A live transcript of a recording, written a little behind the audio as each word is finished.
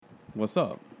What's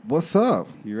up? What's up?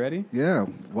 You ready? Yeah,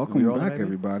 welcome rolling, back, baby?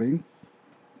 everybody.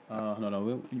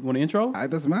 No. You want an intro? It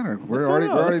doesn't matter. Let's We're turn already it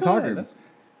up. we're already Let's turn it up. talking. Let's-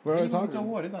 We're already Even with talking.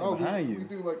 your water, it's not behind you. We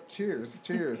do like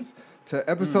cheers to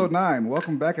episode 9.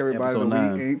 Welcome back, everybody. Episode to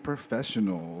 9. We Ain't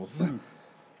Professionals.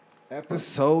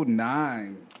 Episode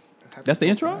 9. That's the so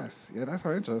intro? fast. Yeah, that's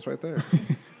our intro. It's right there.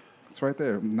 It's right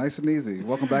there. Nice and easy.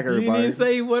 Welcome back, You everybody. didn't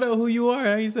say who you are.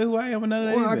 How you say who I am and none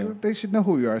of that. either. They should know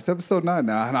who we are. It's episode 9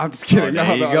 now. And I'm just kidding.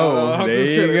 there you go. I'm There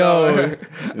just you kidding. go.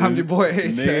 I'm your boy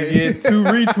AJ. Nigga get 2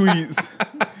 retweets.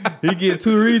 He get 2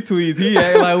 retweets. He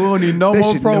act like we don't need no They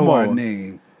more should know our promo.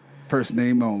 name. First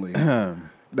name only.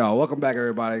 No, welcome back,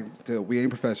 everybody, to We Ain't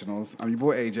Professionals. I'm your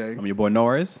boy AJ. I'm your boy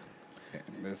Norris.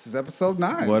 This is episode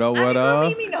 9. What up? What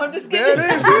up? No, I'm just There kidding.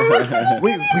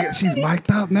 it is. She's mic'd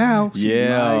up now. She's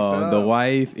Yeah, mic'd up. the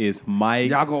wife is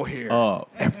mic'd Y'all go hear up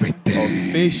everything.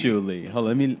 officially. Hold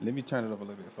on, let me turn it up a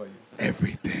little bit for you.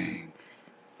 Everything.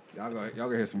 Y'all go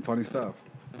hear some funny stuff.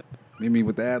 Me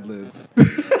with the ad libs.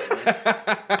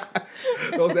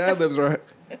 Those ad libs are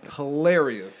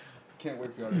hilarious. Can't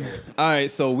wait for y'all to hear it. All right,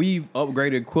 so we've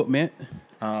upgraded equipment.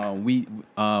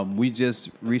 We just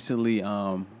recently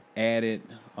added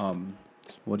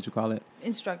what did you call it?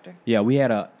 Instructor. Yeah, we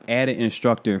had a added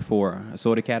instructor for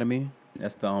Sword Academy.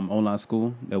 That's the online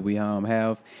school that we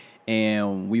have,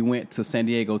 and we went to San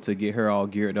Diego to get her all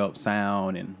geared up,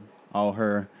 sound and all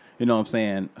her, you know what I'm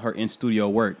saying, her in studio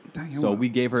work. Dang, So what? we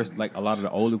gave her like a lot of the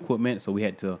old equipment, so we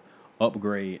had to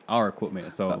upgrade our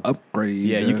equipment. So Upgrade.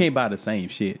 yeah, you can't buy the same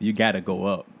shit. You got to go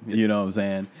up. You know what I'm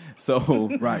saying? So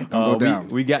Right, don't go down.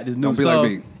 We got this new Don't be stuff,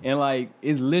 like me. and like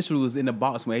it's literally was in the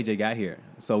box when AJ got here.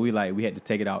 So we had to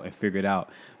take it out and figure it out.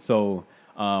 So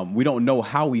we don't know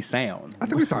how we sound. I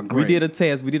think we sound We great. did a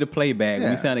test. We did a playback. Yeah.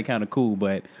 We sounded kind of cool,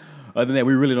 but other than that,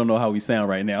 we really don't know how we sound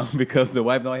right now because the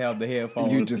wife don't have the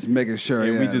headphones. You just making sure.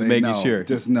 and Yeah, we just they making know. sure.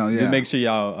 Just know. Yeah. Just make sure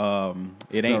y'all.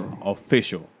 It ain't Sterile.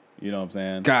 official. You know what I'm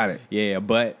saying? Got it. Yeah,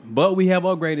 but we have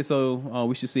upgraded, so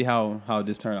we should see how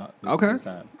this turn out. Okay. This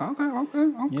time. Okay.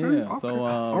 Yeah, Okay. so,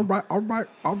 all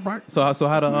right. So how That's the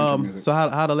my intro music.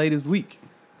 how the latest week?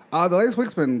 The latest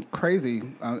week's been crazy.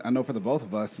 I know for the both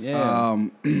of us. Yeah.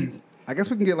 I guess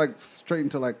we can get like straight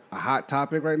into like a hot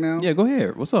topic right now. Yeah, go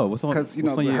ahead. What's up? What's on? Because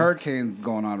what's on the your- hurricane's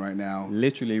going on right now.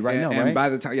 literally right and, now, and right? by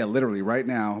the time, literally right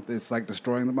now, it's like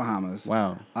destroying the Bahamas.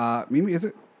 Wow. Mimi, is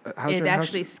it? It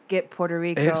actually skipped Puerto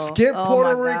Rico. It skipped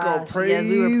Puerto my Rico. gosh. Yeah,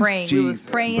 we were praying. Praise We was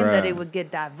Jesus. praying that Bruh. it would get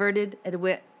diverted and it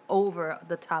went over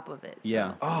the top of it. So.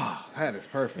 Yeah, Oh, that is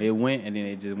perfect. it went and then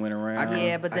it just went around.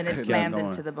 Yeah, but then I it couldn't slammed get it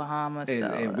into going. the Bahamas. and, so,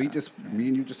 and me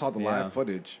and you just saw the Yeah. live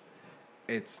footage.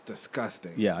 It's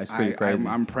disgusting. Yeah, it's pretty crazy.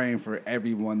 I'm praying for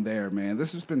everyone there, man.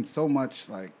 This has been so much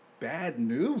like bad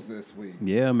news this week.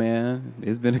 Yeah, man,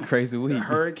 it's been a crazy week. The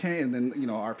hurricane, and then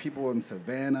our people in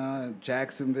Savannah,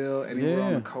 Jacksonville, anywhere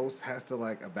on Yeah. the coast has to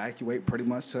like evacuate pretty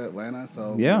much to Atlanta.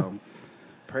 So Yeah.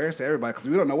 prayers to everybody because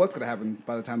we don't know what's gonna happen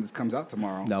by the time this comes out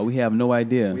tomorrow. No, we have no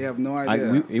idea. We have no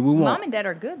idea. We won't. Mom and Dad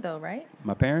are good though, right?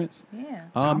 My parents. Yeah. Yeah,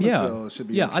 Thomasville should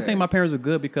be yeah. I okay. think my parents are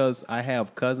good because I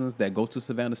have cousins that go to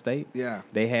Savannah State. Yeah.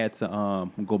 they had to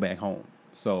go back home,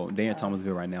 so they're in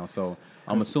Thomasville right now. So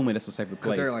I'm assuming that's a safer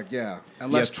Because place they're like,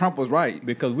 unless Yeah. Trump was right.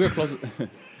 because we're closer.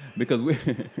 Because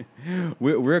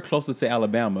we're closer to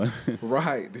Alabama.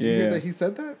 Right. Did you hear Yeah. that he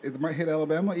said that? It might hit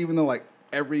Alabama, even though like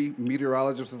every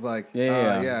meteorologist is like,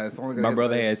 Yeah, it's only gonna My hit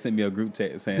brother the- had sent me a group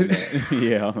text saying that.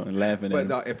 Yeah, I'm laughing at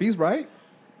But him. if he's right,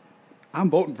 I'm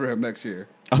voting for him next year.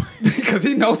 Because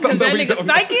he knows something That that we nigga don't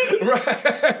psychic?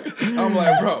 Right. I'm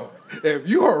like, bro, if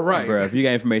you are right, Bro, if you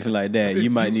got information like that, you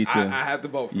might need to. I have to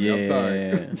vote for yeah, you. I'm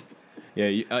sorry.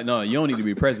 Yeah, no, you don't need to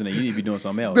be president. You need to be doing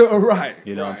something else. Right.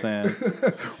 You know what I'm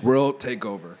saying? World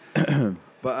takeover.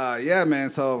 But yeah, man.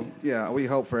 So yeah, we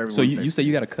hope for everyone. So you say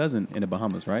you got a cousin in the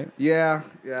Bahamas, right? Yeah,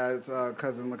 it's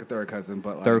cousin, like a third cousin,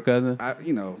 but like, Third cousin?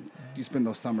 You spend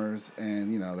those summers,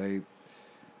 and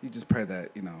you just pray that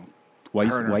Why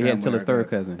her and her you hadn't tell family us are third good.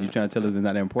 cousin? You trying to tell us it's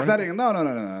not that Cause important? I didn't. No.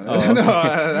 Oh. No,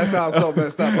 that sounds so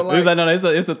messed up. But He was like, like, no,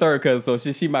 it's a third cousin,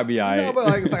 so she might be all right. no, but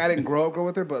like it's like I didn't grow up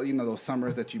with her, but those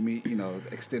summers that you meet,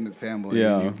 extended family,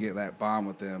 Yeah. and you get that bond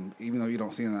with them, even though you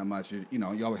don't see them that much.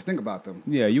 You always think about them.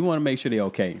 Yeah, you want to make sure they're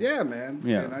okay. Yeah, man.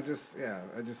 Yeah. And I just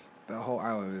the whole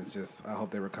island is just. I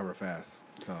hope they recover fast.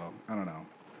 So I don't know.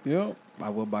 Yep. I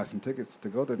will buy some tickets to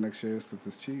go there next year since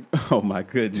it's cheap. Oh my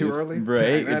goodness. Too early? Bro,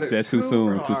 Dang, that that's is too soon.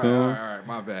 early. Too All right, soon. All right,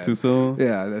 my bad. Too soon.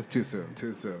 Yeah, that's too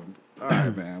soon. All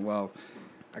right, man. Well,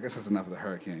 I guess that's enough of the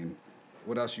hurricane.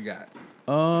 What else you got?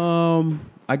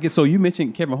 I guess so. You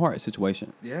mentioned Kevin Hart's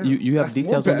situation. Yeah, you have that's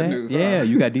details more on that. bad news, Yeah, huh?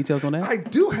 you got details on that. I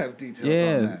do have details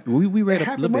on that. we read It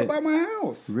a little happened right bit. by my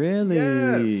house. Really?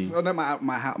 Yes. So not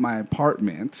my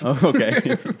apartment. Oh,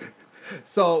 okay.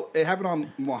 So it happened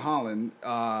on Mulholland,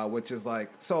 which is like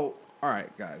so. All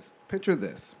right, guys, picture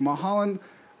this: Mulholland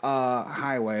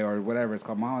Highway or whatever it's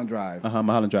called, Mulholland Drive.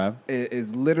 Mulholland Drive. It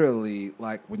is literally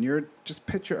like when you're just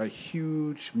picture a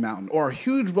huge mountain or a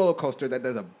huge roller coaster that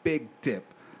does a big dip.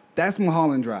 That's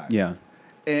Mulholland Drive. Yeah.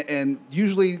 And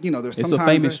usually, you know, there's It's sometimes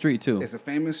a famous street too. It's a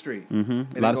famous street. Mm-hmm.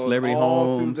 And A lot it of goes celebrity all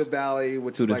homes. through the valley,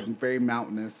 which to is the- like very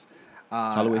mountainous.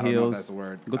 Hollywood I don't know Hills. if that's the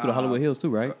word. Go through the Hollywood Hills too,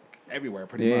 right? Everywhere,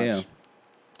 pretty Yeah. much.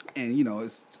 And you know,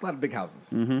 it's just a lot of big houses.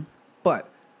 Mm-hmm. But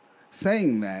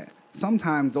saying that,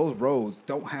 sometimes those roads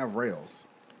don't have rails.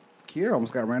 Kiera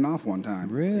almost got ran off one time.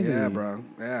 Really? Yeah, bro.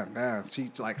 Yeah. She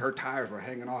like her tires were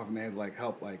hanging off, and they had like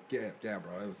help. Like yeah,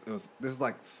 bro. It was. This is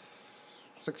like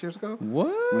 6 years ago.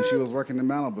 What? When she was working in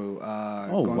Malibu.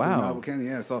 Oh, going wow. through Malibu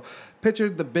Canyon. Yeah. So picture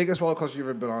the biggest roller coaster you've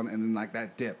ever been on, and then like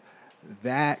that dip.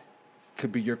 That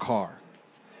could be your car.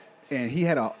 And he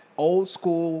had a old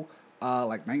school.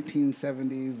 Like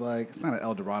 1970s, like it's not an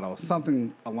Eldorado,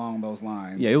 something along those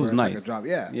lines. Yeah, it was where it's nice. Like a drop.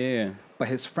 Yeah, Yeah. But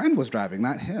his friend was driving,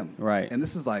 not him. Right. And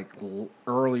this is like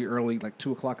early, like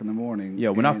 2:00 in the morning. Yeah,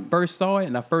 when I And- first saw it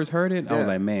and I first heard it, I was Yeah.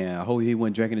 like, man, I hope he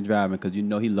wasn't drinking and driving because you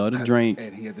know he loved to drink.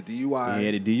 and he had the DUI. He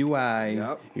had a DUI.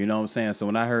 Yep. You know what I'm saying? So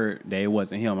when I heard that it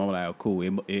wasn't him, I was like, oh,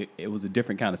 cool. It was a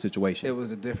different kind of situation. It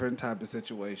was a different type of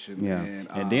situation. yeah.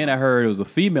 And then I heard it was a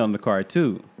female in the car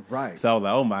too. right. So I was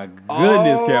like, oh my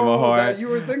goodness, Oh, Kevin Hart. that you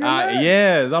were thinking that?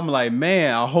 Yes. I'm like,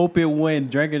 man, I hope it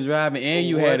wasn't drinking and driving and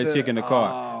you had a chick in the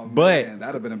car. Oh, but man,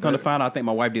 that'd have been a come to bit- find out, I think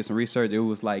my wife did some research. It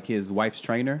was like his wife's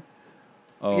trainer.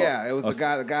 Yeah, it was the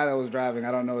guy that was driving.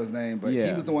 I don't know his name, but he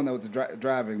Yeah. was the one that was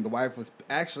driving. The wife was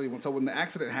actually so when the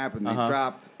accident happened, they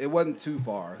dropped. It wasn't too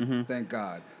far, thank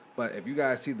God. But if you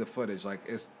guys see the footage, like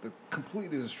it's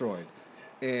completely destroyed,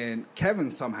 and Kevin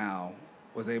somehow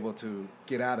was able to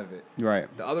get out of it. Right.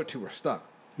 The other two were stuck,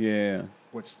 Yeah.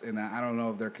 and I don't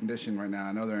know if their condition right now.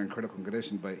 I know they're in critical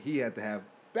condition, but he had to have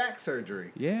back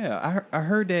surgery. Yeah. I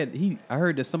heard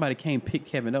that somebody came pick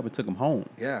Kevin up and took him home.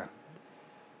 Yeah,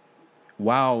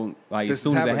 Wow, like This as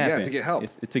soon is as it happening, yeah, happened, to get help.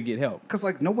 It's to get help. because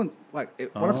like no one's like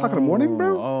 1:00 in the morning,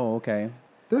 bro. Oh, okay.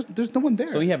 There's no one there.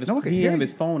 So he have his no one can he hear have you.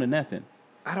 his phone and nothing.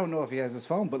 I don't know if he has his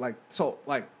phone, but like, so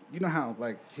like, you know how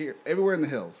like here, everywhere in the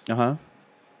hills, Uh-huh.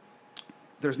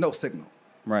 there's no signal.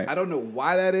 Right. I don't know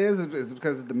why that is. Is it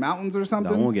because of the mountains or No, I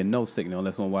something? won't get no signal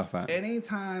unless on Wi-Fi.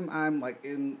 Anytime I'm like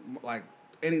in like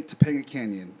any Topanga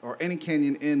Canyon or any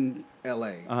canyon in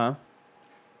LA, Uh-huh.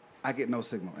 I get no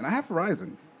signal, and I have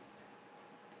Verizon.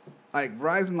 Like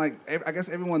Verizon, like I guess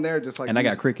everyone there just like. And I got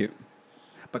uses- Cricket.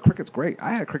 But Cricket's great.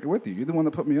 I had Cricket with you. You're the one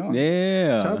that put me on.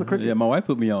 Yeah. Shout out to Cricket. Yeah, my wife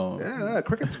put me on. Yeah,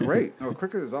 Cricket's great. No,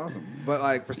 Cricket is awesome. But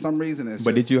like for some reason, it's.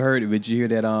 But just, did you hear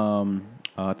that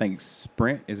I think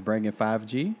Sprint is bringing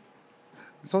 5G?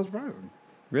 So it's Verizon.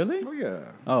 Really? Oh yeah.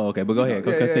 Oh, okay. But go ahead.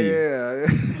 Go Yeah, continue.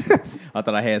 Yeah. I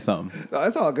thought I had something. No,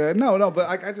 it's all good. No, but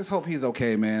I just hope he's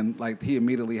okay, man. Like he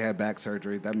immediately had back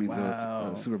surgery. That means it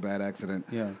Wow. was a super bad accident.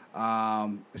 Yeah.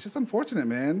 It's just unfortunate,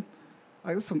 man.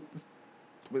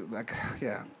 Like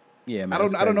yeah. Yeah, man. I don't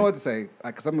it's know crazy. what to say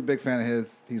because I'm a big fan of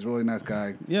his. He's a really nice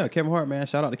guy. Yeah, Kevin Hart, man.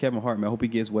 Shout out to Kevin Hart, man. Hope he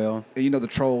gets well. And you know the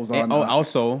trolls on. And,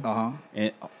 also, Uh-huh.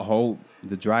 and I hope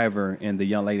the driver and the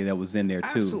young lady that was in there too,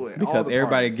 Absolutely. All because the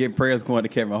everybody parties. get prayers going to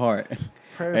Kevin Hart.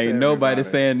 Prayers to Ain't nobody everybody.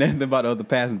 saying nothing about the other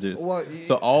passengers. Well,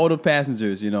 So all the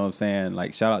passengers, you know what I'm saying,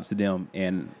 like shout out to them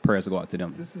and prayers go out to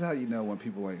them. This is how you know when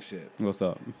people ain't shit. What's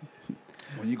up?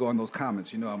 When you go in those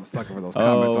comments, you know I'm a sucker for those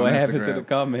comments Oh, on what Instagram. happened to the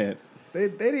comments? They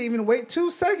didn't even wait 2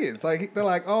 seconds. Like they're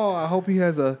like, oh, I hope he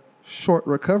has a short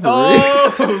recovery.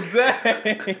 Oh,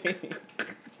 dang.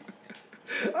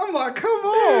 I'm like, come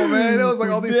on, man. It was like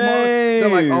all these small. They're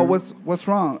like, oh, what's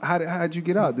wrong? How'd you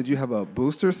get out? Did you have a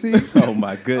booster seat? Oh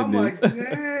my I'm goodness. like,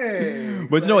 dang.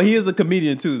 But you know, he is a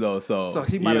comedian too, though. So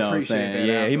he might you know what I'm appreciate saying?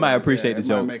 that. Yeah, he might afterwards. appreciate Yeah, the it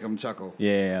might jokes. make him chuckle.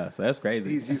 Yeah, so that's crazy.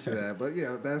 He's used to that. But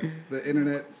yeah, that's the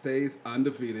internet stays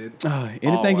undefeated.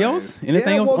 Anything Always. else?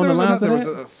 Anything else on the lines of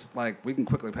that? Like we can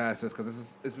quickly pass this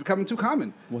because it's becoming too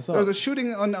common. What's There was up? a shooting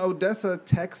in Odessa,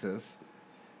 Texas.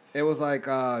 It was like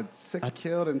 6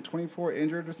 killed and 24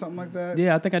 injured or something like that.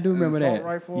 Yeah, I think I do An remember assault that.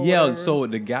 rifle or Yeah, whatever. so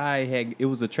the guy it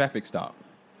was a traffic stop.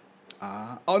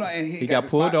 Oh no, and he got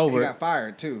just pulled over. He got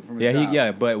fired too from his Yeah,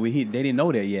 job. but they didn't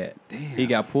know that yet. Damn. He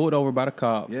got pulled over by the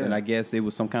cops, Yeah. and I guess it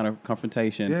was some kind of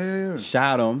confrontation. Yeah.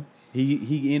 Shot him.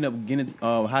 He ended up getting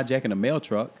hijacking a mail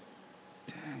truck.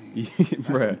 Dang,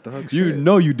 some thug you shit.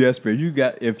 know you desperate.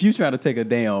 If you trying to take a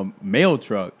damn mail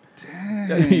truck, Damn.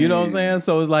 You know what I'm saying?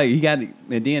 So it's like he got, and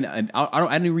then and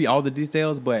I didn't read all the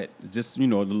details, but just the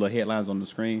little headlines on the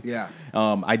screen. Yeah.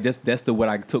 That's what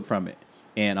I took from it,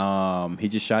 and he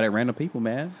just shot at random people,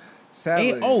 man.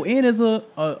 Sadly. And as a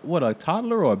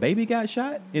toddler or a baby got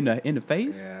shot in the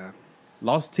face, Yeah.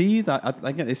 lost teeth. I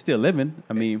think it's still living.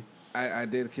 I mean, I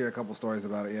did hear a couple stories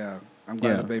about it. Yeah. I'm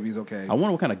glad the baby's okay. I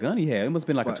wonder what kind of gun he had. It must have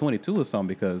been like a But- 22 or something,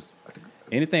 because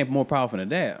anything more powerful than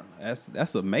that,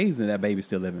 that's amazing that baby's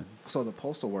still living. So the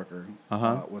postal worker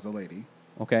was a lady.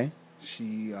 Okay.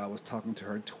 She was talking to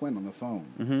her twin on the phone.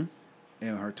 Mm-hmm.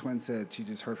 And her twin said she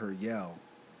just heard her yell.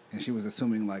 And she was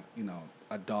assuming like,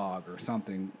 a dog or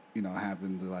something,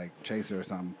 happened to like chase her or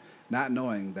something, not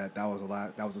knowing that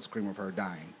was a scream of her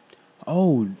dying.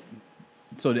 Oh,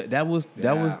 so that was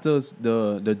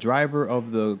the driver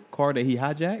of the car that he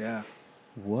hijacked? Yeah.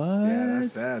 What? Yeah,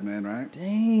 that's sad, man, right?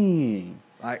 Dang.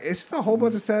 Like, it's just a whole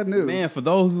bunch of sad news. Man, for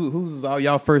those who's all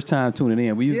y'all first time tuning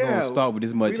in, we just Yeah, gonna start with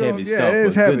this much we don't- heavy yeah, stuff. it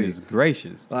is but heavy. Goodness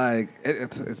gracious. Like,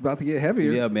 it's about to get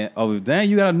heavier. Yeah, man. Oh, dang,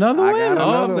 you got another I one? got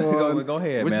another Oh, one. Go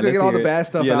ahead, We're man. just gonna get Let's all hear the it. bad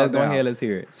stuff Yeah, out let's go now. ahead. Let's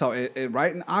hear it. So,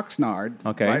 right in Oxnard,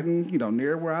 Okay. right in,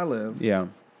 near where I live, Yeah.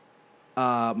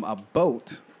 a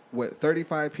boat with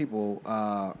 35 people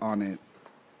on it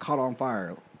caught on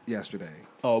fire yesterday.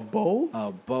 A boat?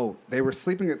 A boat. They were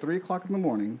sleeping at 3 o'clock in the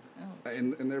morning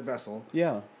in their vessel.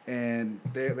 Yeah. And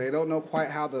they don't know quite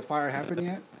how the fire happened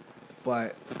yet,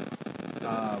 but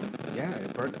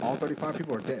it burned. All 35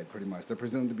 people are dead, pretty much. They're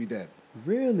presumed to be dead.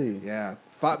 Really? Yeah,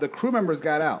 the crew members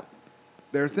got out.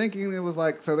 They're thinking it was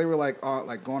like, so they were like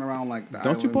going around like the Don't you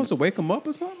island. supposed to wake them up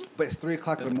or something? But it's 3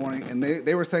 o'clock in the morning, and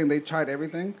they were saying they tried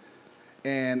everything,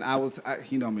 and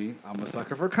you know me, I'm a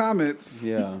sucker for comments.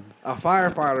 Yeah. A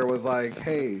firefighter was like,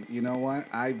 "Hey, you know what?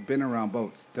 I've been around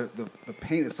boats. The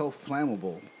paint is so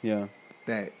flammable Yeah.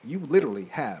 that you literally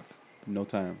have No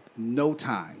time. no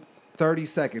time, 30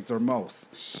 seconds or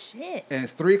most, Shit. and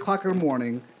it's 3 o'clock in the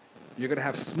morning. You're gonna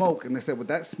have smoke, and they said with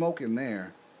that smoke in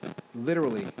there,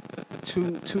 literally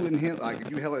two inhale. Like if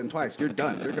you inhale it in twice, you're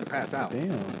done. You're gonna pass out.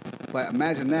 Damn. But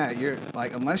imagine that. You're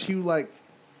like, unless you like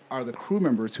are the crew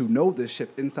members who know this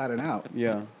ship inside and out,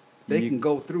 Yeah. they can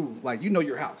go through, like,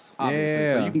 your house, obviously.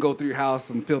 So Yeah. you can go through your house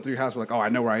and feel through your house. Like, oh, I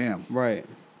know where I am. Right.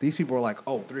 These people are like,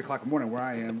 oh, 3 o'clock in the morning, where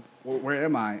I am, where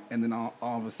am I? And then all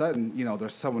of a sudden,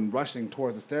 there's someone rushing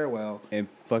towards the stairwell. And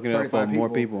fucking up for 35 more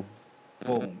people.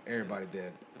 Boom, everybody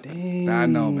dead. Dang. I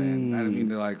know, man. I didn't mean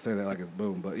to like say that like it's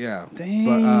boom, but yeah. Dang.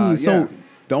 But, So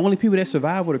the only people that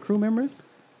survived were the crew members?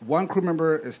 one crew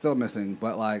member is still missing,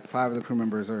 but like 5 of the crew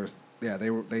members are,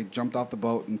 they jumped off the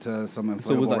boat into some inflatable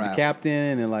So it was like raft. the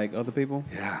captain and like other people?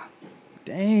 Yeah.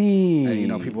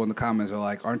 Dang. And people in the comments are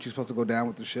like, "Aren't you supposed to go down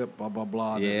with the ship?" Blah blah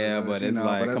blah. Yeah, this, but you it's know,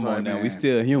 like, but it's come like, on now, we man.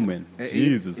 still human. And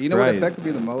Jesus you know what Christ. affected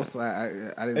me the most? I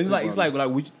didn't. It's sleep like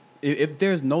on if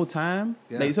there's no time,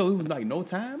 Yeah. so it was like no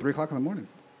time. 3 o'clock in the morning.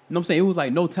 You know what I'm saying? It was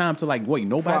like no time to like wake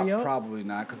nobody up. Probably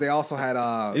not, because they also had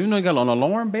Even though you got an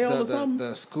alarm bell or the something.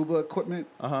 the scuba equipment.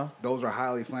 Uh-huh. Those are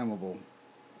highly flammable.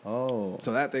 Oh.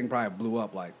 So that thing probably blew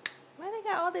up like. Why they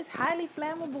got all this highly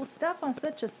flammable stuff on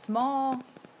such a small?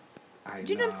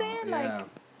 Do you know what I'm saying? Yeah.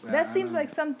 Like that seems like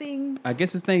something. I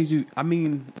guess it's things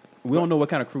we don't know what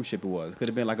kind of cruise ship it was. Could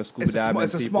have been like a scuba diving.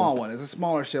 It's a small one. It's a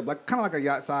smaller ship, like kind of like a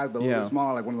yacht size, but a little Yeah. bit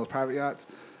smaller, like one of those private yachts.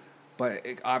 But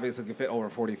it obviously can fit over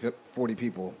 40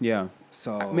 people. Yeah.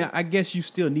 So I mean, I guess you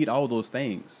still need all those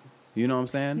things. You know what I'm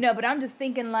saying? No, but I'm just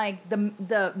thinking like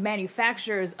the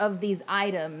manufacturers of these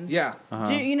items. yeah,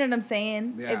 Do you know what I'm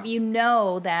saying? Yeah. If you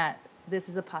know that this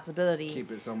is a possibility,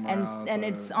 Keep it somewhere and else, and or-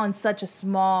 it's on such a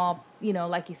small,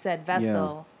 like you said,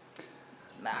 vessel.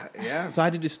 yeah. So how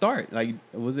did it start? Like,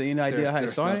 was it any idea how it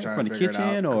still started? trying From to the figure it out,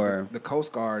 kitchen 'cause or the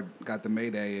Coast Guard got the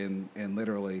Mayday and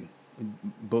literally,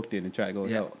 booked it and tried to go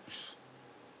help?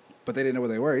 but they didn't know where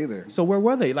they were either. So where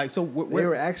were they? Like, so They where?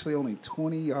 were actually only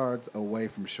 20 yards away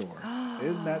from shore.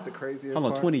 Isn't that the craziest Hold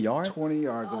on, part? 20 yards? 20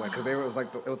 yards away, because it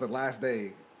was the last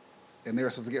day, and they were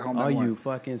supposed to get home. Are that you morning.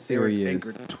 fucking They were serious?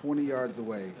 anchored 20 yards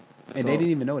away, And So, they didn't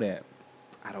even know that.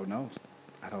 I don't know.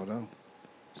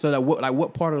 So that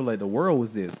what part of like the world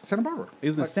was this? Santa Barbara. It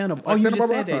was in Santa. Like Oh, you Santa just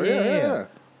Barbara, said that. Oxnard.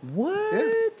 Yeah.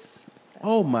 What?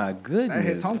 Oh my goodness. That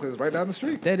hits home because it's right down the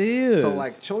street. That is. So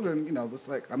like children, this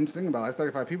like I'm just thinking about. That's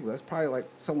 35 people. That's probably like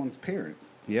someone's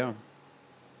parents. Yeah.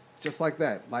 Just like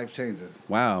that, life changes.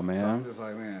 Wow, man. So I'm just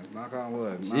like, man, knock on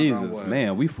wood. Knock on Jesus, wood.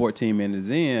 man. We 14 minutes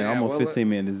in. Yeah, Almost well, 15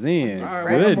 minutes in. All right,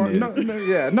 well,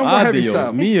 Goodness. no more heavy Adios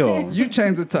stuff. mio. You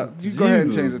change the topic. You go ahead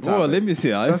and change the Jesus. topic. Boy, let me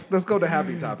see. Let's go to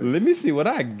happy topics. Let me see what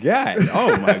I got.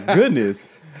 Oh my goodness.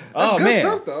 That's oh good man.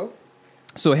 stuff though.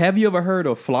 So have you ever heard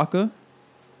of Flocka?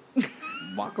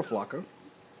 Waka flocka.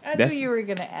 I That's- knew you were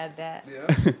gonna add that.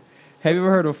 Yeah. Have you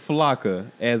ever heard of Flocka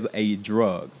as a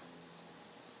drug?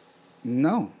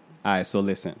 No. All right, so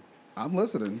listen. I'm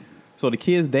listening. So the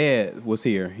kid's dad was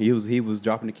here. He was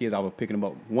dropping the kids. I was picking them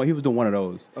up. He was doing one of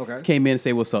those. Okay. Came in and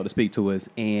said what's up to speak to us.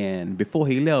 And before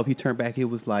he left, he turned back. He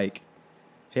was like,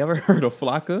 "Have you ever heard of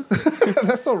Flocka?"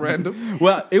 That's so random.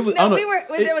 Well, it was. No,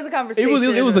 there was a conversation.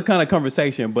 It was a kind of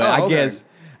conversation, but Oh, okay.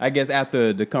 I guess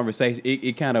after the conversation,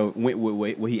 it kind of went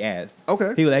with what he asked.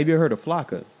 Okay. He was like, "Have you ever heard of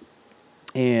Flocka?"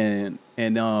 And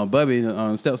Bubby,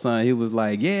 stepson, he was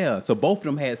like, "Yeah." So both of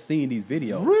them had seen these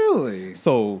videos. Really?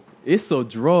 So it's a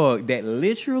drug that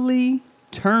literally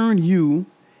turned you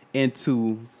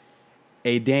into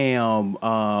a damn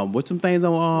what's some things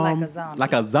on Like a zombie.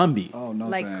 like a zombie. Oh no,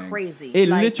 Like thanks. crazy. It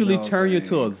Like- literally No turned you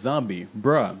into a thanks. zombie,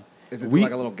 bruh. Is it We-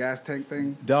 like a little gas tank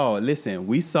thing? Dog, listen,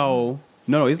 we saw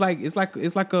no, it's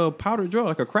like a powder drug,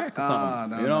 like a crack or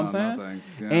something. No, you know no, what I'm saying? no,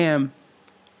 thanks. Yeah. And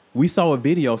we saw a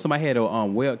video. Somebody had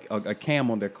a cam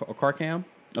on their car cam,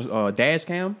 a dash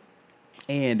cam,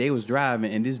 and they was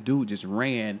driving, and this dude just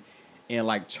ran and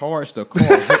like charged the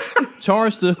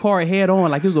car head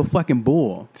on like it was a fucking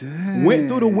bull. Went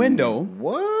through the window,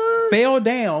 What? fell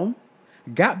down,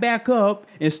 got back up,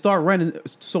 and start running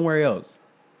somewhere else.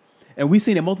 And we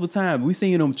seen it multiple times. We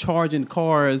seen them charging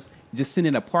cars, just sitting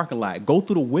in a parking lot, go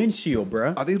through the windshield,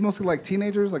 bruh. Are these mostly like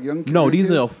teenagers, like young? No, young these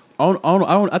are. kids?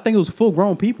 I think it was full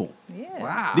grown people. Yeah.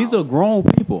 Wow. These are grown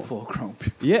people. full grown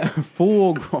people. Yeah,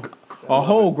 full grown, a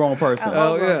whole grown person.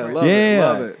 Oh yeah, love yeah, it,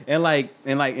 love it.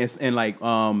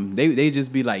 And they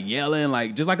just be like yelling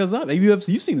like just like a zombie. You've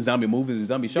seen zombie movies and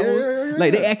zombie shows. Yeah.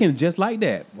 Like they acting just like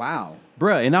that, Wow.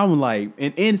 bruh. And I'm like,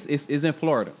 and it's in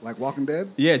Florida. Like Walking Dead.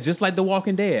 Yeah, just like The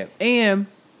Walking Dead, and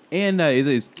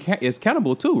it's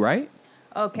cannibal too, right?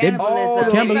 Oh, cannibalism.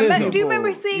 the cannibalism. Do you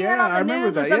remember seeing Yeah, that on the I remember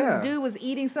news where that, some yeah. dude was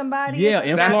eating somebody? Yeah,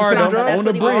 in That's the Florida same drug? on the That's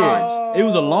what he bridge. was. It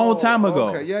was a long time ago.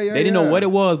 Okay. Yeah, they didn't know yeah. what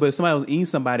it was, but somebody was eating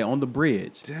somebody on the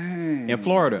bridge Dang. in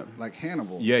Florida. Like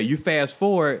Hannibal. Yeah, you fast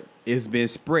forward, it's been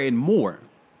spreading more.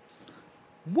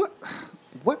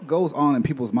 What goes on in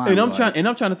people's minds? And I'm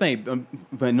like, trying to think. You know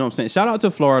what I'm saying? Shout out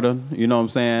to Florida. You know what I'm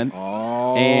saying?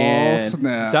 Oh and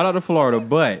snap! shout out to Florida,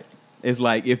 but it's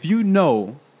like if you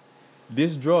know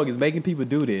this drug is making people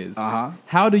do this,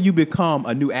 how do you become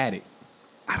a new addict?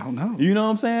 I don't know. You know what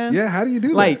I'm saying? Yeah, how do you do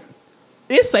that? Like,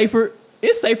 it's safer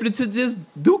to just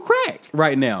do crack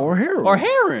right now. Or heroin. Or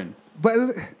heroin. But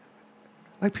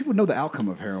like people know the outcome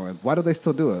of heroin. Why do they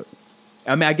still do it?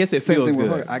 I mean, I guess it Same feels thing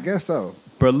good. with I guess so.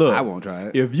 But look, I won't try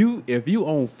it. If you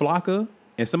own Flocka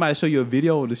and somebody show you a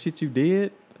video of the shit you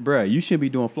did, bruh, you shouldn't be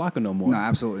doing Flocka no more. No,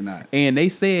 absolutely not. And they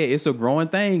said it's a growing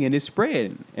thing and it's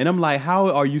spreading. And I'm like, how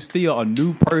are you still a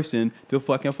new person to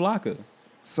fucking Flocka?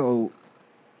 So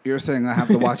you're saying I have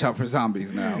to watch out for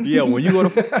zombies now? Yeah, when you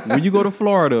go to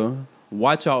Florida,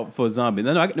 watch out for zombies.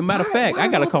 No, matter of fact, I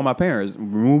gotta call my parents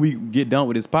when we get done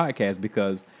with this podcast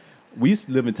because we used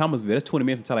to live in Thomasville. That's 20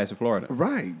 minutes from Tallahassee, Florida.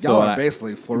 Right. So, Y'all are like,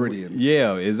 basically Floridians.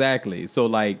 Yeah, exactly. So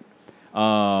like,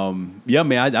 yeah,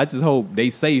 man, I just hope they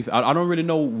safe. I don't really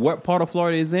know what part of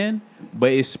Florida is in,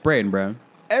 but it's spreading, bro.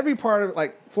 Every part of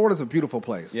like Florida's a beautiful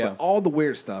place, Yeah. but all the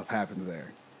weird stuff happens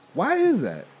there. Why is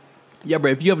that? Yeah,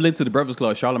 bro. If you ever listened to the Breakfast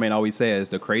Club, Charlamagne always says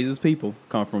the craziest people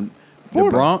come from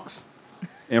Florida. the Bronx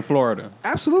and Florida.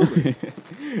 Absolutely.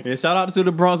 And shout out to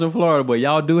the Bronx and Florida, but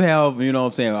y'all do have, you know what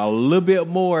I'm saying, a little bit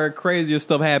more crazier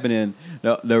stuff happening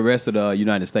the rest of the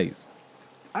United States.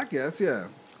 I guess, yeah.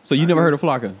 So you never heard of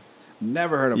Flocka?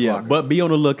 Never heard of Yeah, Flocka. but be on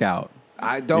the lookout.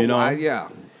 I don't. you know, yeah.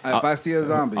 If I see a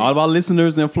zombie, All of our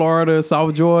listeners in Florida,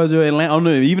 South Georgia, Atlanta,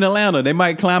 even Atlanta, they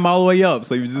might climb all the way up.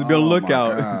 So you just be on the Oh, my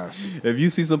lookout. gosh. If you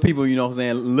see some people, you know what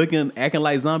I'm saying, acting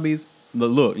like zombies,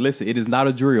 look, listen, it is not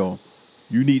a drill.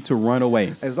 You need to run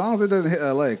away. as long as it doesn't hit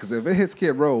LA, because if it hits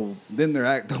Skid Row, then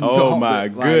they're Oh, my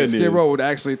like, goodness. Skid Row would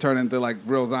actually turn into like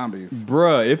real zombies.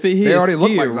 Bruh, if it hits already look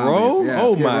Skid like zombies. Row, Yeah,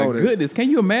 oh Skid my Row did. goodness. Can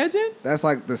you imagine? That's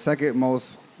like the second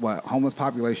most homeless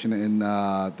population in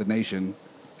the nation.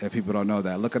 If people don't know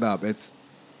that, look it up. It's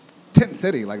tent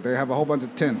city. Like they have a whole bunch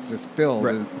of tents just filled.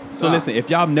 Right. And- So listen, if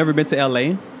y'all have never been to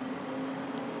LA,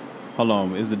 hold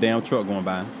on, is the damn truck going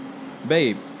by?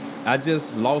 Babe, I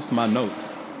just lost my notes.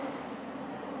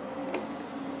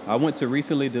 I went to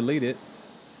recently delete it.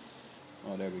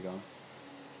 Oh, there we go.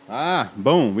 Ah,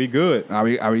 boom, we good. Are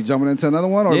we jumping into another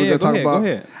one, or are we Yeah, gonna talk go about?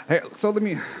 ahead. Hey, so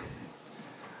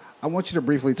I want you to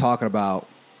briefly talk about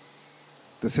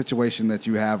the situation that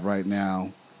you have right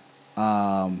now,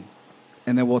 and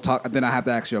then we'll talk. Then I have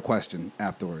to ask you a question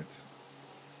afterwards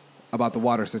about the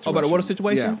water situation. Oh, about the water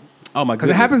situation? Yeah, Oh my because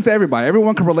goodness. it happens to everybody.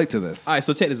 Everyone can relate to this. All right,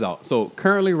 so check this out. So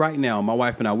currently, right now, my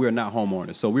wife and I, we are not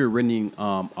homeowners. So we're renting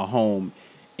a home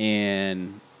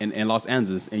in in Los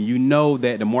Angeles, and you know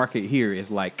that the market here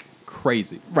is like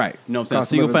crazy. Right. You know what I'm saying?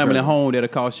 Cost of living's Single family crazy. home that'll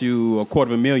cost you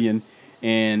 $250,000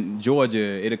 in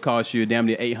Georgia. It'll cost you damn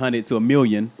near $800,000 to $1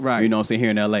 million. Right. You know what I'm saying? Here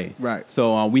in LA. Right.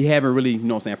 So we haven't really, you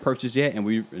know what I'm saying, purchased yet, and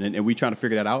we trying to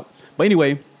figure that out. But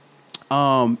anyway,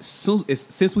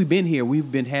 since we've been here,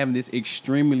 we've been having this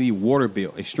extremely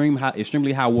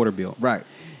high water bill. Right.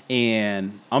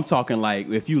 And I'm talking like,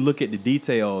 if you look at the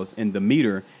details in the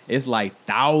meter, it's like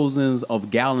thousands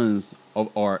of gallons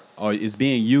or is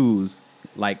being used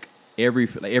like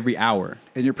every hour.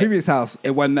 In your previous house,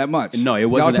 it wasn't that much. No, it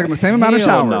wasn't. Y'all taking the same amount of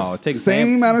Hell showers. No, taking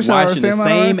same amount of showers. washing the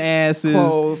same asses.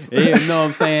 Clothes. Yeah, you know what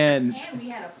I'm saying? And we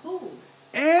had a pool.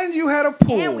 And you had a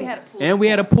pool. And we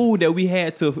had a pool that we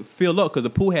had to fill up because the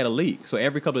pool had a leak. So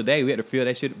every couple of days we had to fill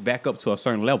that shit back up to a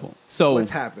certain level. So What's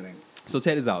happening? So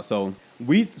check this out. So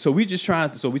we told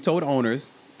the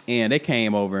owners, and they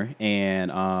came over,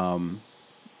 and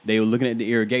they were looking at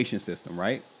the irrigation system,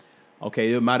 right?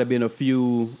 Okay, it might have been a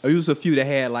few. It was a few that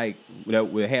had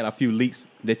a few leaks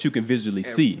that you can visually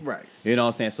see. Right. You know what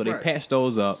I'm saying? So they Right. patched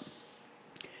those up.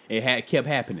 It kept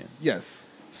happening. Yes.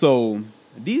 So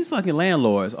these fucking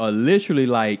landlords are literally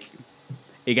like,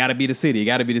 it got to be the city. It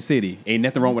got to be the city. Ain't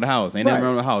nothing wrong with the house. Ain't nothing Right.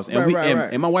 wrong with the house. And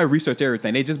Right. and my wife researched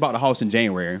everything. They just bought the house in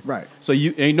January. Right. So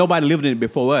ain't nobody lived in it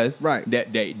before us. Right.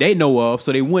 That they know of.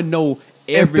 So they wouldn't know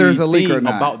If there's a leak or everything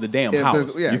not. about the damn If house.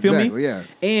 there's- yeah, you feel exactly, me? yeah.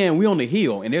 And we on the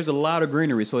hill, and there's a lot of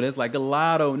greenery. So there's like a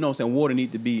lot of, you know what I'm saying, water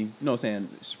need to be, you know what I'm saying,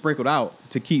 sprinkled out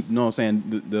to keep, you know what I'm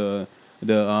saying,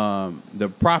 the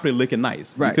property looking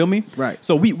nice. Right. You feel me? Right.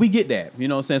 So we get that. You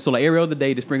know what I'm saying? So like every other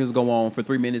day the sprinklers go on for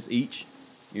 3 minutes each.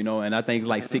 You know, and I think it's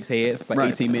like 6 heads, like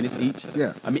Right. 18 minutes each.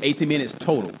 Yeah. I mean 18 minutes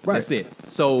total. Right. That's it.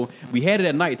 So we had it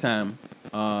at nighttime,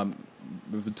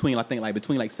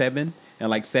 between 7 and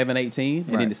like 7:18, and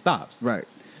Right. then it stops. Right.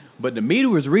 But the meter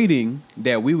was reading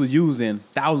that we was using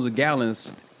thousands of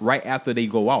gallons right after they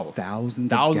go off.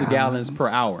 Thousands of of gallons per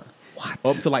hour. What?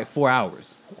 Up to like 4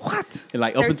 hours. What? And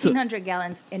like up until 1,300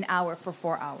 gallons an hour for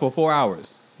 4 hours. for 4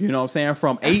 hours. You know what I'm saying?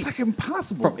 From That's 8 like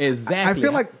impossible. From exactly. I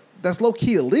feel like that's low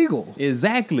key illegal.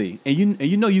 Exactly. And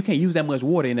you know you can't use that much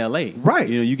water in LA. Right.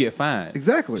 You know, you get fined.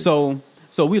 Exactly.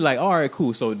 So we like, all right,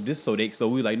 cool. So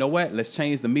we like, you know what? Let's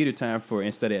change the meter time for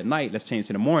instead of at night, let's change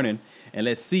to the morning, and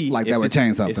let's see Like if that would it's-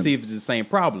 change something. and see if it's the same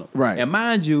problem. Right. And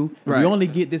mind you, Right. we only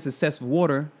get this excessive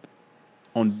water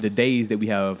on the days that we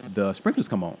have the sprinklers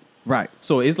come on. Right.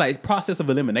 So it's like process of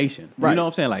elimination. Right. You know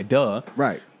what I'm saying? Like, duh.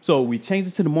 Right. So we changed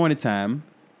it to the morning time,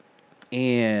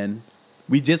 and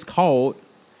we just called,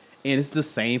 and it's the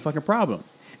same fucking problem.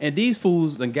 And these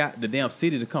fools done got the damn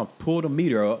city to come pull the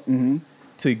meter up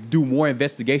to do more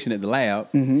investigation at the lab,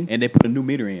 and they put a new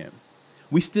meter in.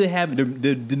 We still have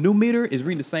the new meter is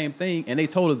reading the same thing, and they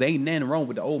told us there ain't nothing wrong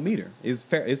with the old meter. It's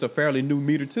a fairly new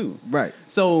meter too. Right.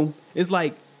 So it's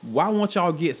like, why won't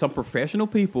y'all get some professional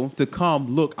people to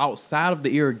come look outside of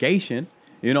the irrigation,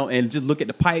 you know, and just look at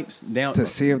the pipes down To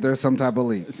see if there's some type of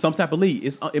leak. some type of leak.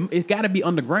 It got to be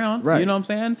underground. Right. You know what I'm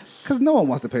saying? Because no one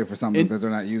wants to pay for something And- that they're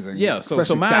not using. Yeah. So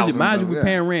Especially mind you, thousands of- we're yeah.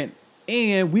 paying rent,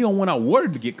 and we don't want our water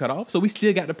to get cut off, so we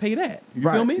still got to pay that. You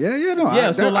feel Right. me? Yeah, no, Yeah.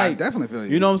 I definitely feel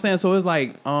you. You know what I'm saying? So it's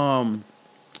like,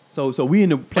 so we in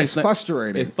the place. It's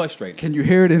frustrating. It's frustrating. Can you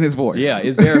hear it in his voice? Yeah,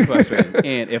 it's very frustrating.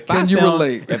 And if Can you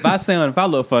relate? if I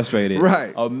look frustrated,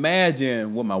 Right.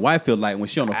 Imagine what my wife feels like when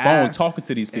she on the phone talking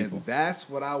to these people. And that's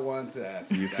what I wanted to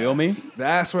ask you. You feel me?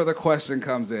 That's where the question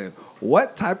comes in.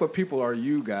 What type of people are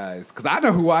you guys? Because I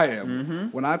know who I am. Mm-hmm.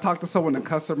 When I talk to someone in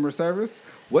customer service,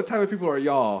 what type of people are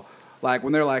y'all? Like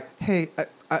when they're like, hey,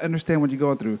 I understand what you're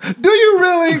going through. Do you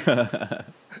really?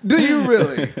 Do you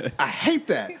really? I hate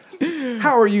that.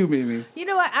 How are you, Mimi? You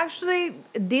know what? Actually,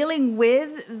 dealing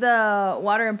with the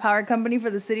water and power company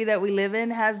for the city that we live in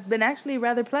has been actually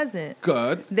rather pleasant.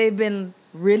 Good. They've been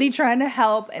really trying to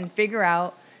help and figure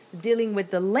out. Dealing with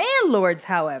the landlords,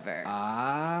 however,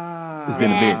 Ah. It's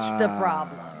been a bitch. that's the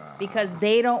problem. Because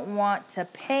they don't want to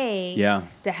pay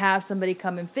to have somebody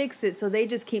come and fix it. So they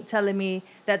just keep telling me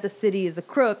that the city is a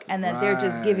crook and that they're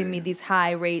just giving me these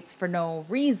high rates for no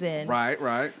reason.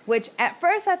 Right. Which at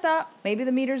first I thought maybe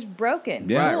the meter's broken.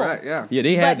 Yeah. Cool. Right, yeah. Yeah,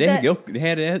 they But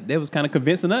had that was kind of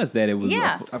convincing us that it was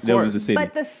Yeah. Of that was course. the city.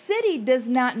 But the city does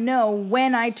not know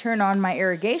when I turn on my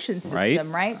irrigation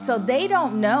system, right? So they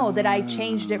don't know that I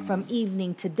changed it from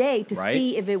evening to day to Right.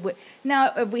 see if it would.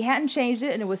 Now, if we hadn't changed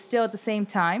it and it was still at the same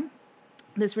time,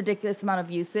 this ridiculous amount of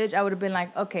usage, I would have been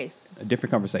like, okay, a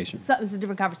different conversation. so it's a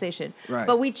different conversation. Right.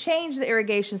 But we changed the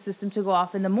irrigation system to go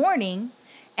off in the morning,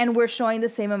 and we're showing the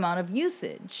same amount of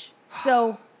usage.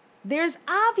 So there's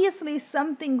obviously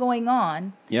something going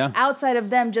on Yeah. outside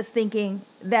of them just thinking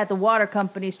that the water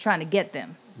company's trying to get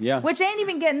them. Yeah. Which ain't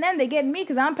even getting them. They getting me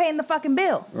because I'm paying the fucking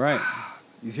bill. Right.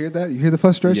 You hear that? You hear the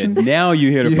frustration? Yeah, now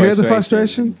you hear the You frustration. hear the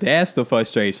frustration? That's the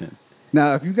frustration.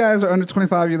 Now, if you guys are under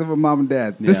 25, you live with mom and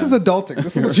dad. This Yeah. is adulting.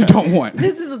 This is what you don't want.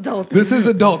 This is adulting. This is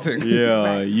adulting. Yeah,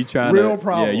 Right. you trying Real to.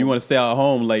 problem. Yeah, you want to stay at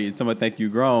home late. Somebody think you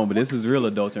grown, but this is real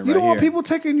adulting right You don't here. want people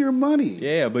taking your money.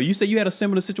 Yeah, but you said you had a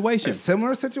similar situation. A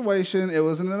similar situation. It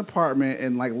was in an apartment,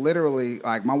 and like literally,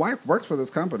 like my wife works for this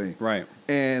company, Right.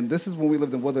 And this is when we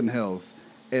lived in Woodland Hills,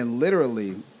 and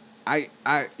literally, I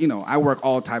work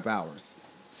all type hours,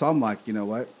 so I'm like, you know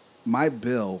what, my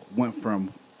bill went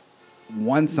from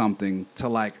one something to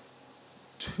like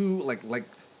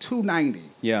 $290.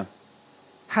 Yeah.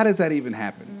 How does that even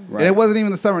happen? Right. And it wasn't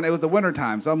even the summer; it was the winter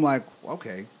time. So I'm like,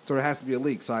 okay, so there has to be a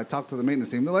leak. So I talked to the maintenance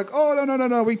team. They're like, oh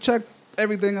no, we checked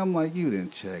everything. I'm like, you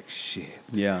didn't check shit.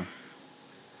 Yeah.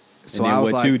 So then I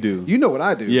was what like, you do. You know what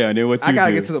I do. Yeah, and then what I you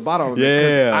gotta do. get to the bottom of it.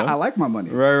 Yeah. 'Cause I like my money.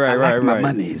 Right. I like my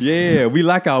monies. Yeah, we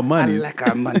like our monies. I like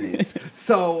our monies.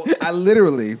 So I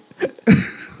literally,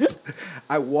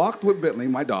 I walked with Bentley,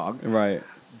 my dog, Right.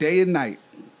 day and night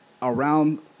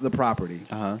around the property,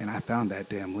 and I found that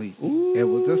damn leak. It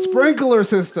was the sprinkler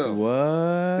system.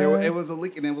 What? It was a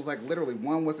leak, and it was like literally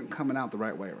one wasn't coming out the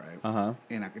right way, right?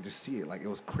 And I could just see it, like it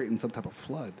was creating some type of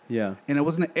flood. Yeah. And it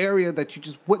was an area that you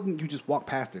just walk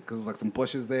past it because it was like some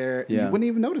bushes there, and Yeah. you wouldn't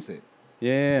even notice it.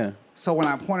 Yeah. So when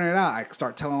I pointed it out, I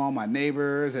start telling all my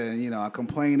neighbors, and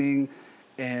complaining,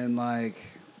 and like,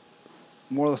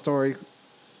 moral of the story,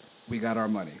 we got our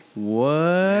money. What?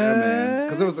 Yeah, man.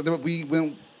 Because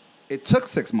it took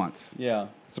 6 months. Yeah.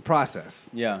 It's a process.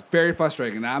 Yeah. Very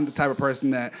frustrating. And I'm the type of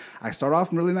person that I start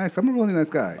off really nice. I'm a really nice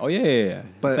guy. Oh yeah.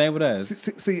 But same with us.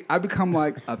 See, I become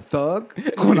like a thug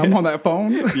when I'm on that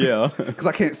phone. Yeah. Because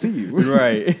I can't see you.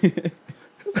 Right.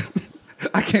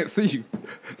 I can't see you.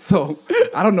 So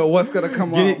I don't know what's going to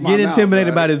come out. Get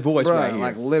intimidated by his voice right here.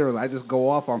 Like literally, I just go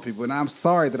off on people. And I'm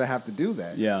sorry that I have to do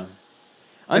that. Yeah.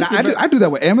 And I do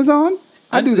that with Amazon.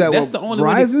 I do that with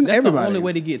Verizon. That's the only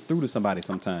way to get through to somebody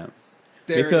sometimes.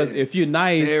 Because if you're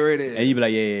nice, and you be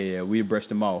like, yeah, we brushed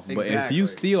them off. But if you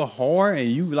still hard and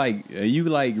you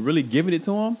really giving it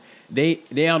to them, they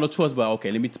have no choice. But okay,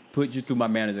 let me put you through my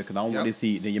manager because I don't want this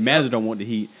heat. Then your manager don't want the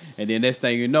heat, and then next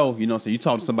thing you know, so you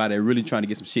talk to somebody that really trying to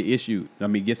get some shit issued.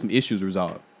 Get some issues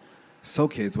resolved. So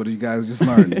kids, what did you guys just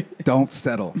learn? Don't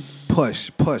settle. Push.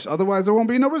 Otherwise, there won't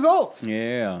be no results.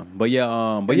 Yeah, but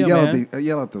man.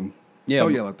 Yell at them. Yeah,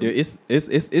 don't yell at them. It's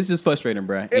just frustrating,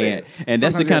 bro. It is. And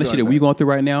that's the Sometimes kind of you shit have to that we like going through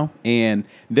right now. And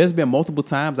there's been multiple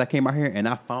times I came out here and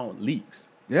I found leaks.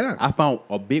 Yeah. I found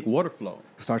a big water flow.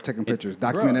 Start taking pictures.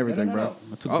 Document everything, bro.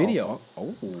 I took video.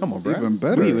 Oh, come on, bro. Even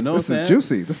better. You know this what I'm is saying?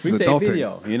 juicy. This is take adulting.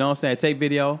 video. You know what I'm saying? Take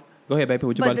video. Go ahead, baby.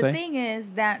 What you about to say? But the thing is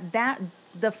that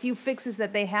the few fixes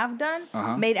that they have done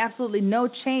made absolutely no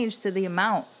change to the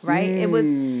amount, right? It was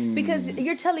because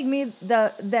you're telling me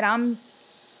that I'm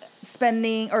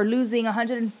spending or losing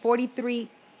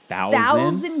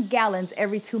 143,000 gallons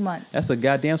every 2 months. That's a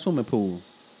goddamn swimming pool.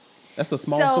 That's a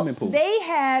small swimming pool. They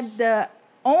had the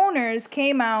owners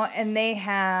came out and they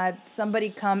had somebody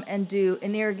come and do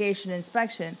an irrigation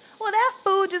inspection. Well, that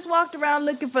fool just walked around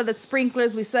looking for the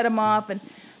sprinklers. We set them off,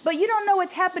 but you don't know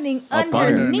what's happening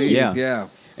underneath. Yeah.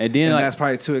 And then that's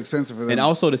probably too expensive for them. And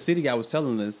also the city guy was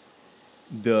telling us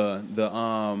the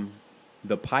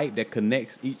pipe that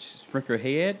connects each sprinkler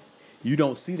head, you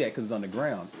don't see that because it's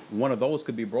underground. One of those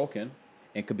could be broken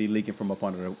and could be leaking from up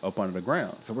under the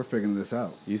ground. So we're figuring this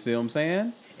out. You see what I'm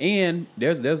saying? And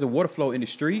there's a water flow in the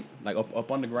street, like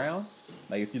up underground.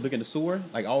 Like if you look in the sewer,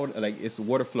 it's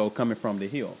water flow coming from the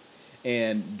hill.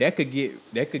 And that could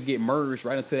get merged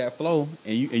right into that flow,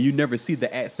 and you never see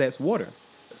the excess water.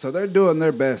 So they're doing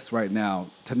their best right now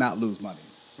to not lose money.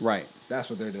 Right.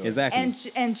 That's what they're doing. Exactly.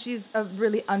 And she's a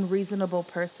really unreasonable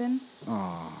person.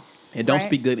 Oh. And don't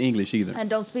speak good English either. And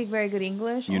don't speak very good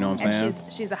English. You know what I'm saying?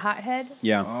 And she's a hothead.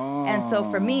 Yeah. Oh. And so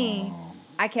for me,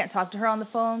 I can't talk to her on the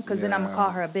phone because then I'm gonna call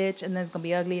her a bitch, and then it's gonna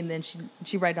be ugly, and then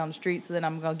she right down the street, so then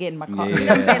I'm gonna get in my car. Yeah. You know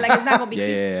what I'm saying? Like it's not gonna be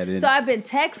cute. So I've been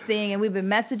texting and we've been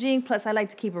messaging. Plus, I like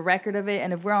to keep a record of it,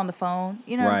 and if we're on the phone,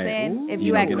 you know what I'm saying? Ooh. If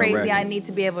you act crazy, I need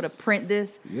to be able to print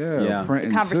this. Yeah.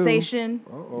 The conversation.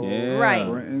 Uh-oh. Yeah. Right.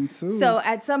 Print and sue. So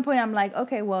at some point, I'm like,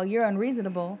 okay, well, you're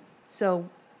unreasonable. So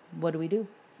what do we do?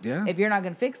 Yeah. If you're not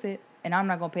gonna fix it, and I'm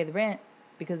not gonna pay the rent,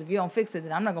 because if you don't fix it,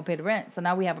 then I'm not gonna pay the rent. So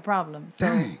now we have a problem. So.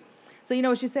 Dang. So you know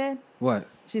what she said? What?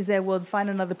 She said, well, find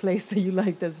another place that you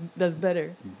like that's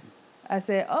better. I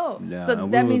said, oh. Yeah, so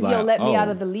that means you'll let me out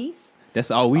of the lease? That's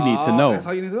all we need to know. That's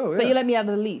all you need to know. Yeah. So you let me out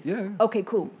of the lease. Yeah. Okay,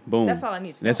 cool. Boom. That's all I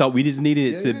need to know. That's all. We just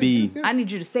needed it to be. I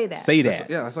need you to say that. Say that.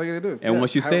 That's all you gotta do. And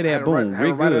once you say that, boom,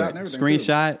 we're good.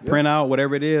 Screenshot, print out,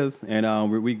 whatever it is,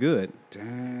 and we good.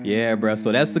 Damn. Yeah, bro.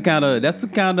 So that's the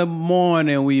kind of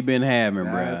morning we've been having,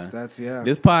 bro. That's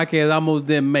This podcast almost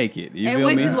didn't make it. You feel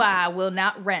which me? is why I will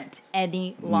not rent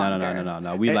any longer.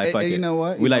 No. We like fuck it. You know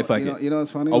what? We like fuck it. You know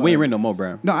what's funny? Oh, we ain't rent no more,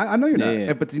 bro. No, I know you're not.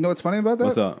 Yeah. But you know what's funny about that?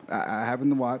 What's up? I happen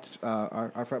to watch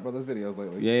our Frat Brothers videos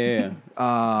lately. Yeah.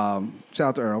 Shout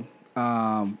out to Earl.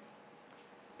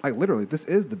 Like literally, this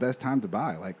is the best time to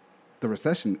buy. Like the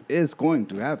recession is going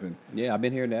to happen. Yeah, I've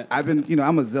been hearing that. I'm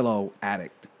a Zillow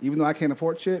addict. Even though I can't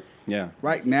afford shit. Yeah.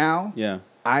 Right now. Yeah.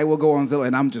 I will go on Zillow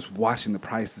and I'm just watching the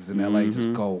prices in LA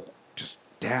just go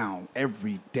down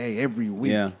every day, every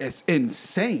week. Yeah. It's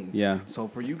insane. Yeah. So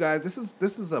for you guys, this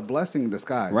is a blessing in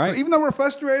disguise. Right. So even though we're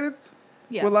frustrated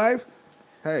with life,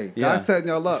 hey, God's setting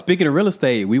y'all up. Speaking of real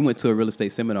estate, we went to a real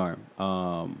estate seminar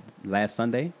last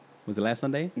Sunday. Was it last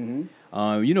Sunday?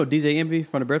 Mm-hmm. You know DJ Envy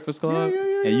from the Breakfast Club?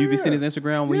 And you be seeing his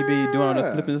Instagram when he be doing all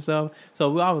the flipping and stuff.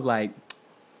 So I was like,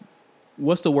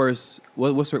 what's the worst?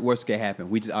 What's the worst can happen?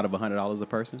 We just out of $100 a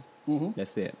person. Mm-hmm.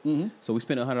 That's it. Mm-hmm. So we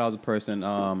spent $100 a person.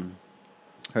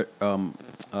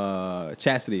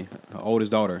 Chastity, her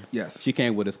oldest daughter. Yes, she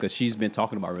came with us because she's been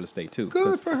talking about real estate too.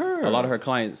 Good for her. A lot of her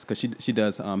clients, because she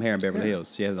does hair in Beverly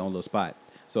Hills. She has her own little spot.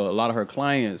 So a lot of her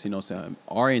clients,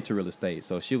 are into real estate.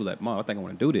 So she was like, "Mom, I think I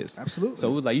want to do this." Absolutely. So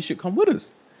we was like, "You should come with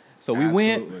us." So we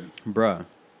went, bruh.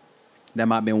 That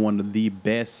might have been one of the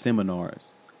best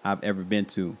seminars I've ever been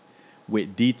to,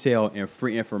 with detail and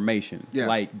free information. Yeah.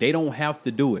 Like they don't have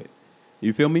to do it.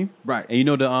 You feel me? Right. And you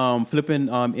know the flipping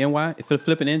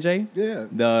flipping NJ? Yeah.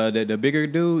 The bigger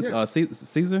dudes,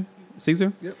 Caesar?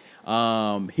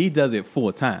 Yep. He does it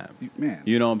full time. Man.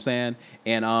 You know what I'm saying?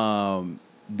 And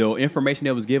the information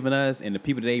that was given us and the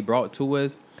people that they brought to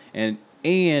us and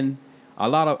a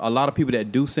lot of people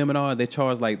that do seminars, they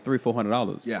charge like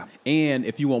 $300-$400. Yeah. And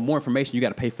if you want more information, you got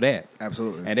to pay for that.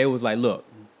 Absolutely. And they was like, look,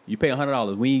 you pay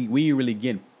 $100. We ain't really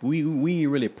getting. We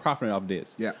ain't really profiting off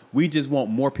this. Yeah. We just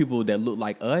want more people that look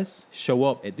like us show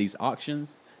up at these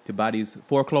auctions to buy these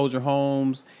foreclosure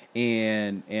homes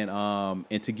and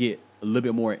to get a little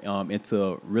bit more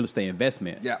into real estate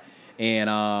investment. Yeah. And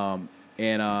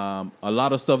a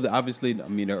lot of stuff that obviously, you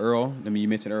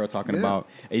mentioned Earl talking about,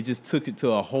 it just took it to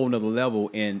a whole nother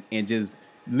level and just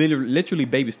literally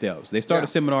baby steps. They start a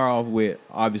seminar off with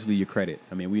obviously your credit.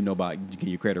 I mean, we know about getting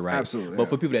your credit right. Absolutely. But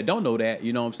for people that don't know that,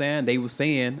 you know what I'm saying, they were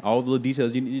saying all the little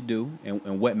details you need to do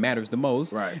and what matters the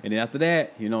most. Right. And then after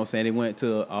that, you know what I'm saying, they went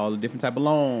to all the different type of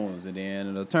loans and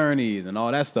then attorneys and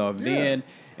all that stuff. Yeah.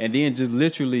 And then just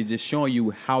literally just showing you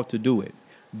how to do it.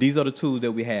 These are the tools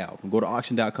that we have. Go to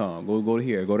auction.com. Go to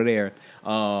here. Go to there.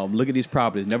 Look at these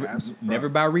properties. Never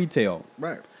buy retail.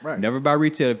 Right. Never buy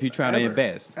retail if you're trying to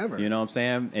invest. Ever. You know what I'm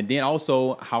saying? And then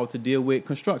also how to deal with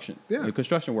construction. Yeah. The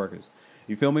construction workers.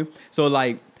 You feel me? So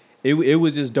like it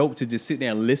was just dope to just sit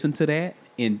there and listen to that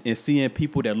and seeing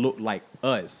people that look like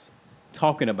us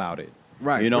talking about it.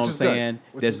 Right. You know what I'm saying?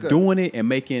 That's good. doing it and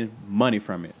making money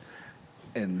from it.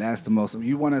 And that's the most.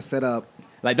 You want to set up.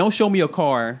 Like, don't show me a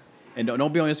car. And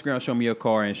don't be on Instagram, show me your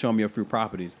car and show me your free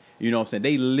properties. You know what I'm saying?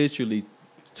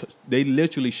 They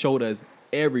literally showed us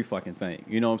every fucking thing.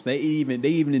 You know what I'm saying? They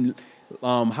even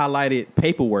highlighted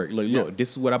paperwork. Look,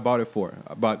 this is what I bought it for.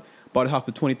 I bought it house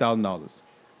for $20,000.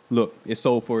 Look, it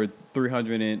sold for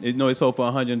 $300 and it sold for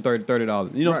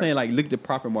 $130. You know what I'm saying? Like, look at the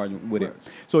profit margin with it.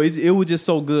 So it was just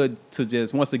so good to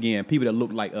just, once again, people that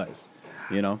look like us.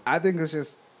 You know? I think it's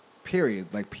just period.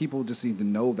 Like, people just need to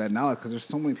know that knowledge because there's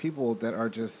so many people that are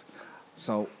just.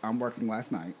 So I'm working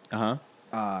last night.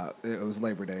 It was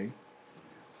Labor Day,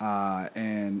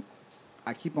 and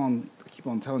I keep on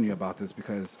telling you about this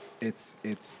because it's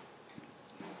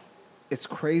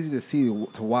crazy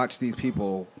to watch these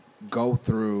people go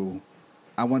through.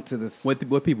 I went to this. What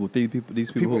people?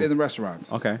 These people in the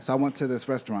restaurants. Okay. So I went to this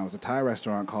restaurant. It was a Thai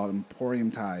restaurant called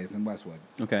Emporium Thais in Westwood.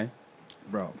 Okay.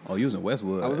 Bro. Oh, you was in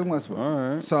Westwood. I was in Westwood.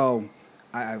 All right. So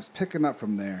I was picking up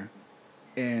from there,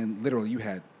 and literally you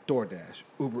had DoorDash,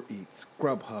 Uber Eats,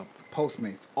 Grubhub,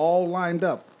 Postmates, all lined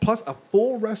up, plus a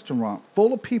full restaurant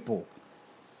full of people.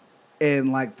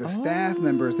 And like the staff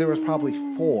members, there was probably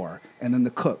 4, and then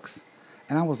the cooks.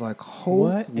 And I was like,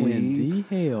 holy, what in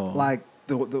the hell? Like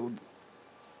the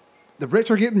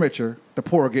rich are getting richer, the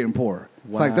poor are getting poorer. Wow.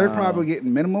 It's like they're probably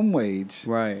getting minimum wage.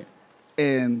 Right.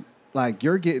 And like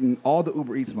you're getting all the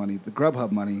Uber Eats money, the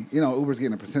Grubhub money. You know, Uber's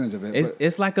getting a percentage of it.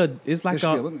 It's like a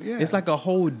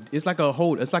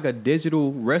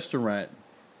digital restaurant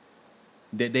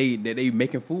that they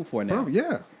making food for now. Bro,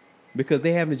 yeah. because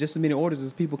they having just as many orders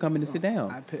as people coming to sit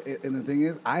down. And the thing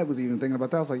is, I was even thinking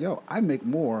about that. I was like, yo, I make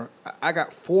more. I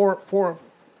got four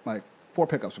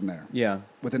pickups from there. Yeah.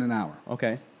 Within an hour.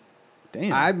 Okay.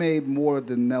 Damn. I made more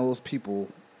than those people.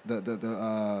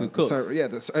 The cooks.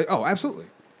 Oh, absolutely.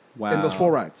 Wow. In those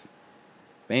 4 rides.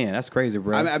 Man, that's crazy,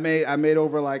 bro. I made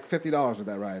over like $50 with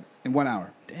that ride in 1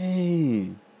 hour.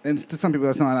 Dang. And to some people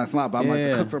that's not a lot, but I'm like,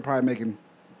 the cooks are probably making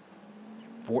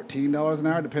 $14 an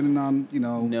hour, depending on, the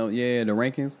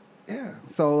rankings. Yeah.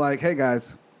 So like, hey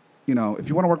guys, if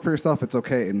you want to work for yourself, it's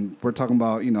okay. And we're talking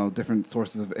about, different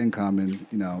sources of income and,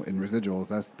 in residuals.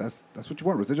 That's what you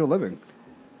want, residual living.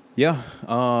 Yeah.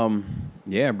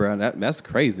 Yeah, bro. That's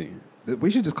crazy.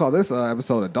 We should just call this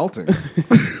episode Adulting.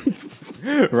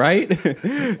 Right?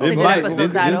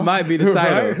 This might be the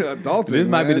title. Right? Adulting, this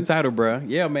might be the title, bro.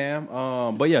 Yeah, man.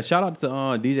 But yeah, shout out to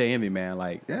DJ Envy, man.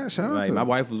 Like, shout out to my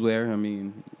wife was there. I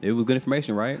mean, it was good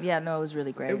information, right? Yeah, no, it was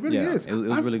really great. It really is. It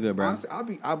was really good, bro.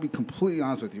 Honestly, I'll be completely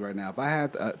honest with you right now.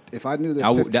 If I knew this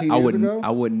 15 years ago, I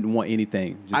wouldn't want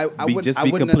anything. Just I be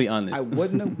wouldn't completely honest. I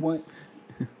wouldn't have went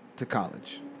to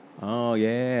college. Oh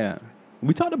yeah,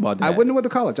 we talked about that. I wouldn't have went to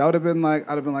college. I'd have been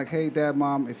like, hey, Dad,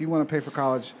 Mom, if you want to pay for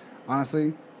college,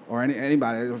 honestly, or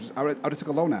anybody, I would have took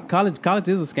a loan out. College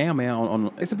is a scam,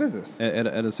 man. It's a business at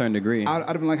a certain degree. I'd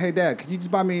have been like, hey, Dad, could you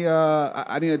just buy me?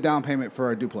 I need a down payment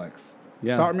for a duplex.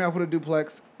 Yeah. Start me off with a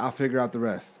duplex. I'll figure out the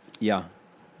rest. Yeah,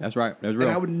 that's right. That's real.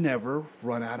 And I would never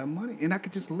run out of money, and I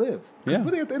could just live. Yeah.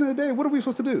 Really, at the end of the day, what are we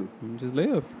supposed to do? Just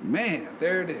live. Man,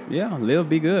 there it is. Yeah, live,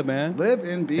 be good, man. Live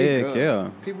and be Heck good. Yeah.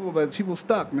 People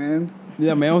stuck, man.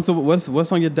 Yeah, man. So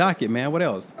what's on your docket, man? What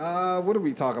else? What do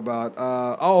we talk about?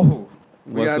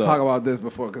 We gotta talk about this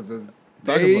before because it's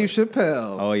Dave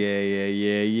Chappelle. Oh yeah.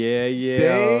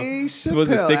 Dave Chappelle.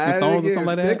 Was it Sticks and Stones or something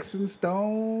like that? Sticks and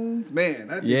Stones, man.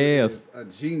 That dude is a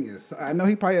genius. I know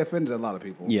he probably offended a lot of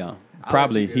people. Yeah,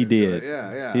 probably he did.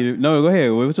 Yeah. No, go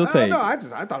ahead. What's your take? No, I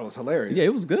thought it was hilarious. Yeah,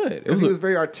 it was good. Because he was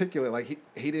very articulate. Like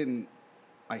he didn't,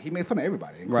 like he made fun of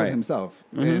everybody, including himself.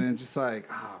 Mm-hmm. And it's just like,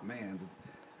 man.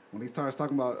 When he starts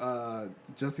talking about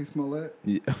Jussie Smollett,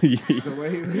 the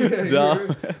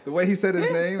way he said his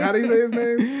name. How do you say his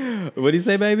name? What did he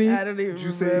say, baby? I don't even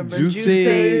remember.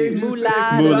 Juicy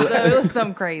Smollett. It was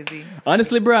something crazy.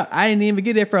 Honestly, bro, I didn't even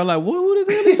get that from. Like, what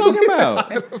is he talking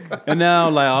about? And now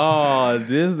I'm like, oh,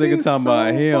 this nigga talking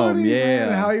about him. Funny, yeah,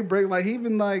 man. How he he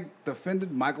even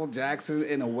defended Michael Jackson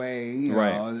in a way,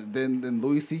 right? Then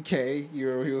Louis C.K. He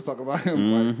was talking about him.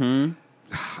 Mm-hmm.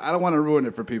 I don't want to ruin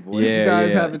it for people. If you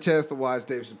guys have a chance to watch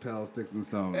Dave Chappelle, Sticks and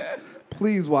Stones,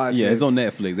 please watch it. Yeah, it's on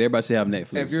Netflix. Everybody should have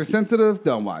Netflix. If you're sensitive,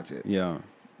 don't watch it. Yeah.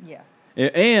 Yeah.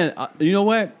 And you know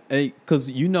what?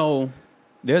 Because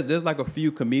there's like a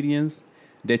few comedians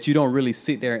that you don't really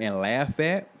sit there and laugh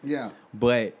at. Yeah.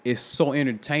 But it's so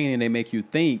entertaining. They make you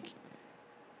think,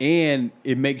 and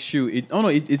it makes you. It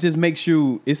just makes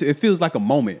you. It feels like a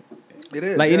moment. It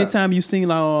is. Like anytime you've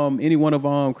seen any one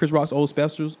of Chris Rock's old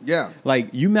specials, like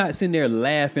you not sitting there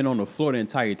laughing on the floor the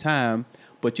entire time,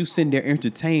 but you sitting there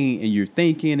entertained and you're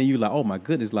thinking and you're like, oh my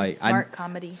goodness, like smart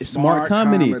comedy. It's smart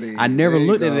comedy. I never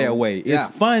looked at it that way. Yeah. It's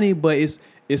funny, but it's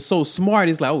so smart.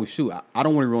 It's like, oh shoot, I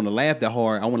don't want to laugh that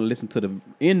hard. I want to listen to the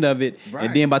end of it,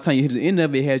 and then by the time you hit the end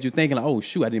of it, it has you thinking like, oh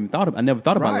shoot, I never thought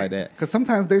about it like that. Because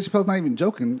sometimes Dave Chappelle's not even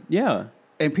joking. Yeah.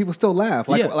 And people still laugh.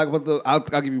 I'll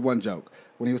give you one joke.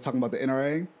 When he was talking about the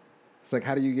NRA, it's like,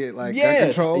 how do you get gun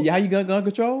control? Yeah, how you get gun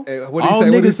control? What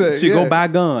do you say? Niggas should go buy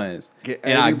guns.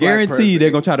 And I guarantee you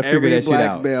they're going to try to figure that shit out.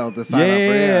 Every black male to sign up for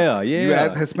Yeah. You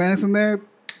add Hispanics in there,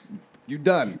 you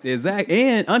done. Exactly.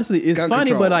 And honestly, it's gun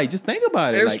funny, control. but just think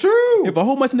about it. It's true. If a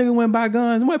whole bunch of niggas went and buy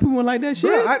guns, white people wouldn't like that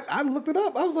shit. Bro, I looked it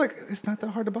up. I was like, it's not that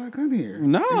hard to buy a gun here.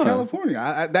 No. In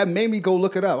California. That made me go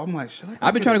look it up. I'm like,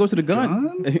 I've been trying to go to the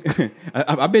gun.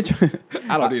 I've been trying.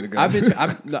 I don't need a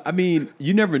gun. I mean,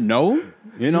 you never know.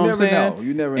 You know what I'm saying?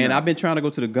 You never know. And I've been trying to go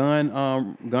to the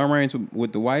gun range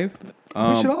with the wife.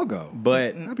 We should all go.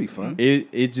 But that'd be fun.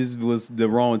 It just was the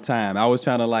wrong time. I was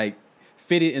trying to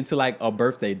fit it into a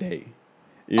birthday day.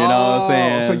 You know what I'm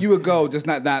saying? So you would go, just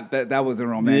not that wasn't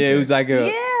romantic. Yeah, it was like a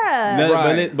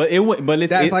right. But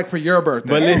listen, that's like for your birthday.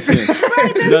 But listen,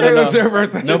 no, it was your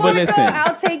birthday. No, but listen,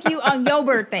 I'll take you on your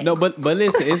birthday. No, but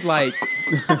listen, it's like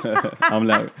I'm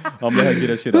let her get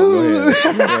that shit off. Go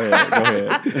ahead.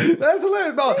 That's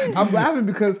hilarious. No, I'm laughing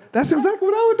because that's exactly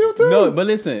what I would do too. No, but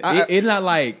listen, it's not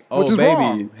like, oh baby,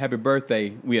 wrong. happy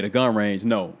birthday. We at a gun range.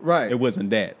 No, right. It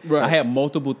wasn't that. Right. I had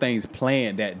multiple things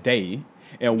planned that day.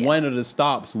 And one of the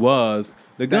stops was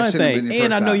the gun thing.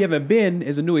 And I know you haven't been.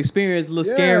 It's a new experience, a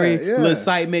little scary, a little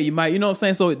excitement. You might, you know what I'm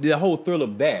saying? So the whole thrill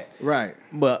of that. Right.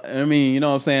 But I mean, you know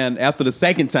what I'm saying? After the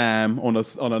second time on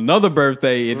another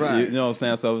birthday, you know what I'm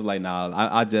saying? So I was like, nah,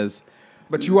 I just.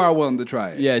 But you are willing to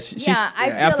try it. Yeah,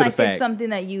 I feel like it's something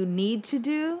that you need to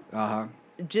do.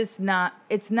 Just not.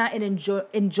 It's not an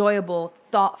enjoyable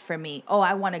thought for me. Oh,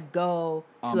 I want to go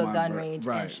to a gun range.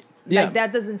 Right. Like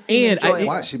that doesn't seem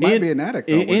enjoyable. She might be an addict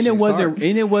though. And it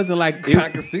wasn't like I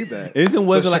can see that. It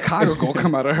wasn't like Chicago gonna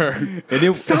come out of her.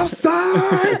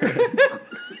 Southside.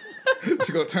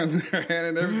 She gonna turn her hand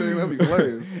and everything. That'd be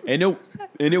hilarious. And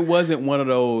it wasn't one of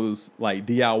those like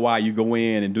DIY. You go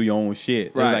in and do your own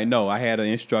shit. Right. It was like, no, I had an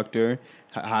instructor.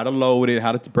 How to load it,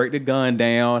 how to break the gun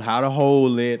down, how to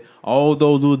hold it, all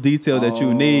those little details that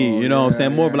you need. You know what I'm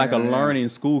saying? More of like a learning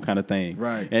school kind of thing.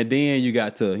 Right. And then you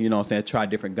got to, you know what I'm saying, try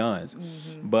different guns.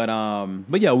 Mm-hmm.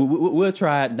 But yeah, we'll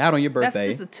try it not on your birthday.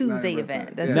 That's just a Tuesday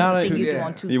event. That's just a thing you do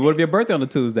on Tuesday. What if your birthday on a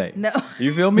Tuesday? No.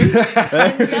 You feel me? No,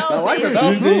 I like that. That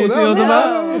was cool.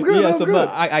 That was good. Yeah,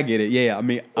 so I get it. Yeah, I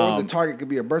mean, or the target could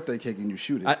be a birthday cake and you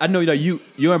shoot it. I know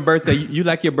your birthday. You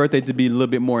like your birthday to be a little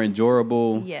bit more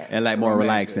enjoyable and like more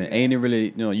relaxing. Ain't it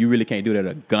really? You know, you really can't do that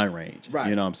at a gun range. Right.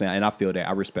 You know what I'm saying? And I feel that.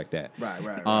 I respect that. Right.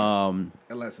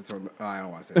 Unless it's her. I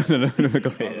don't want to say that. No, go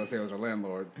ahead. I was gonna say it was her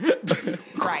landlord.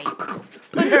 Right.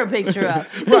 Put her picture up.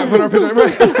 Right. Put her picture up.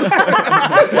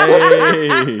 Hey.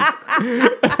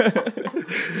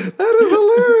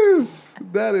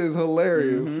 That is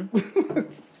hilarious. Mm-hmm.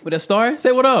 With that Star,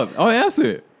 say what up. Oh, answer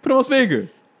it. Put him on speaker.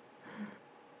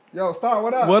 Yo, Star,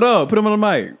 what up? What up? Put him on the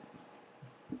mic.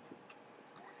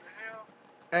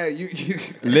 Hey, you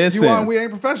listen. You on We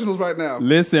Ain't Professionals right now.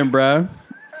 Listen, bruh.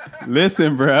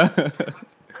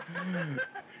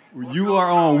 You are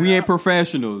on We Ain't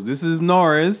Professionals. This is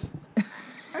Norris.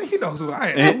 Hey, he knows who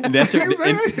I am. And that's your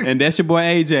boy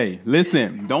AJ.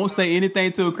 Listen, don't say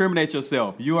anything to incriminate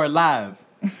yourself. You are live.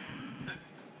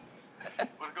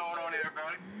 What's going on,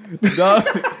 everybody?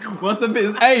 What's the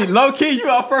business? Hey, low key, you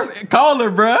our first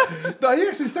caller, bruh. No, he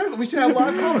actually says we should have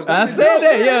live callers. I said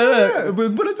that, yeah.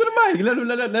 Put it to the mic. Let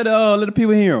the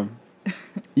people hear him.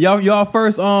 Y'all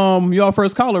first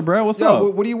caller, bruh. What's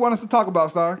up? What do you want us to talk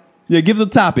about, Star? Yeah, give us a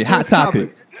topic. Hot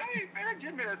topic. Hey, man,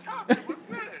 give me a topic. What's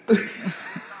that?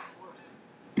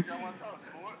 Y'all want to talk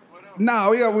sports? What else?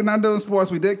 No, we're not doing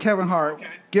sports. We did Kevin Hart. Okay.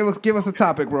 Give us a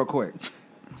topic real quick.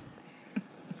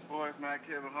 Sports, not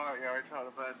Kevin Hart. You already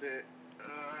talked about that.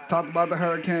 Talked about the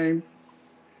hurricane.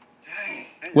 Dang.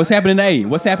 What's happening in A?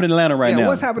 What's happening in Atlanta right now?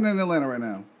 What's happening in Atlanta right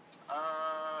now?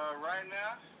 Right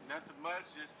now, nothing much.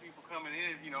 Just people coming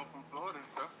in, from Florida and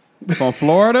stuff. From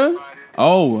Florida?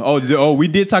 Oh, we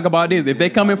did talk about this. If they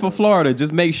come in from Florida,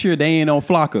 just make sure they ain't on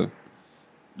Flocka.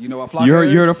 You know what Flocka is?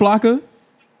 You heard of Flocka?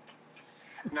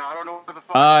 No, I don't know what the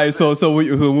fuck. All right, so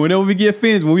whenever we get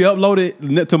finished, when we upload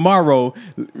it tomorrow,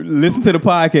 listen to the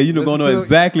podcast. You're going to know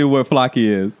exactly what Flocka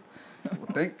is.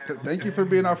 Well, thank you for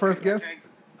being our first guest.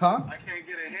 Huh? I can't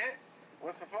get a hint.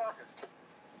 What's a Flocka?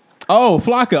 Oh,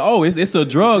 Flocka. Oh, it's a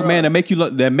drug, man,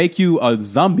 that make you a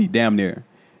zombie damn near.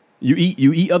 You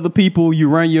eat other people. You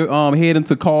run your head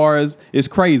into cars. It's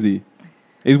crazy.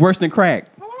 It's worse than crack.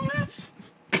 What?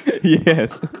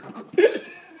 Yes.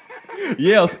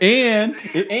 Yes, and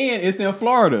it's in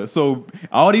Florida. So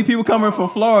all these people coming from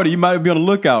Florida, you might be on the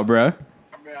lookout, bruh.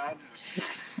 I mean,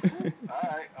 all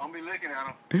right, I'll be looking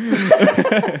at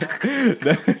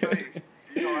them.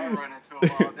 I run into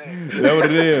them all day. That's what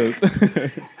it is.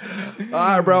 All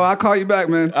right, bro. I'll call you back,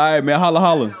 man. All right, man. Holla.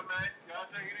 Y'all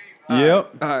take it easy.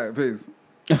 Yep. All right, peace.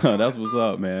 That's what's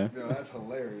up, man. Yo, that's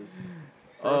hilarious.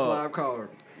 First live caller.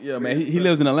 Yeah, man. He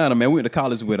lives in Atlanta, man. We went to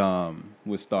college with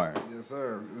Star. Yes,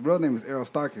 sir. His real name is Errol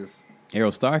Starkis.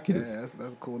 Errol Starkis? Yeah,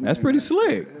 that's a cool name. That's pretty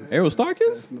slick. Yeah. Errol Starkis?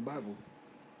 That's in the Bible.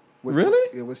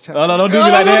 Really? Yeah, what's chapter? Oh, no, don't do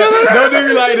me like that. Don't do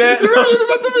me like that.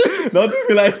 Don't do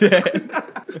me like that.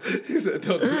 He said,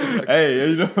 don't do me like that.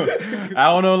 Hey,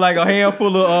 I don't know, like a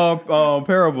handful of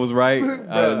parables, right?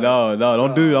 No,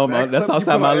 don't do it. That's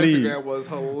outside my league. Was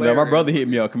hilarious. No, my brother hit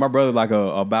me up, because my brother like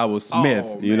a Bible Smith.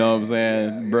 Oh, you know what I'm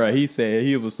saying? Yeah. He said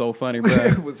he was so funny, bro.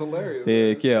 It was hilarious.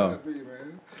 Heck yeah.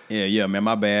 Yeah, man,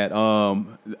 my bad.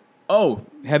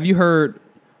 Have you heard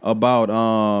about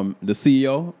the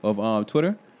CEO of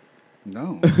Twitter?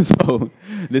 No. So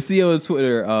the CEO of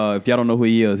Twitter, if y'all don't know who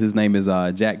he is, his name is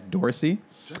Jack Dorsey.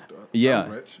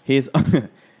 Yeah, his Twitter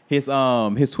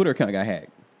account got hacked.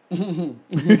 I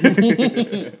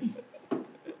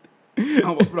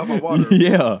almost spit out my water.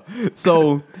 Yeah.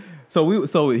 So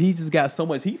So he just got so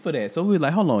much heat for that. So we were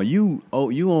like, hold on, you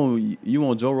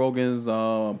on Joe Rogan's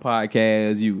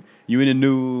podcast, you in the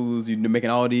news, you making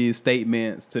all these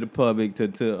statements to the public,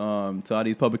 to all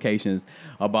these publications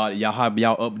about y'all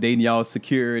updating y'all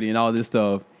security and all this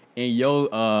stuff, and your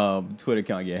Twitter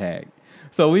account get hacked.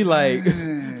 So we like,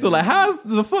 how's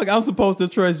the fuck I'm supposed to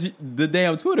trust the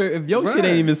damn Twitter if your shit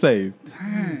ain't even saved?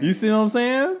 You see what I'm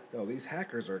saying? Yo, these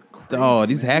hackers are crazy. Oh,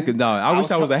 these hackers, dog. I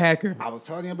wish I was a hacker. I was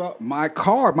telling you about my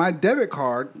debit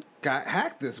card got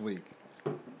hacked this week.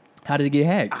 How did it get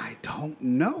hacked? I don't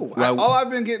know. All I've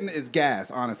been getting is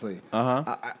gas, honestly.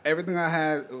 Everything I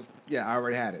had, I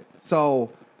already had it.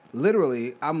 So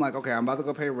literally, I'm like, okay, I'm about to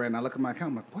go pay rent. And I look at my account.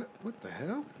 I'm like, what the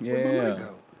hell? Yeah. Where'd my money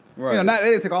go? Right.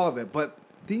 They didn't take all of it, but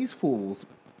these fools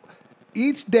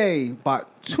each day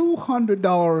bought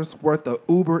 $200 worth of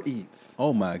Uber Eats.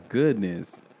 Oh my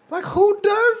goodness! Like, who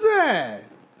does that?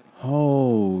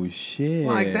 Oh shit!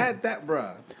 Like that,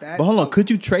 bruh. But hold on, could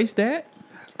you trace that?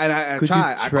 And I could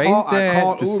tried. you trace I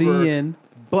called to Uber, see?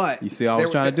 But you see, what I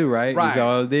was trying to do, right? Right. You see what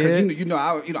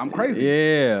I was did? I'm crazy.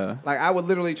 Yeah. Like I would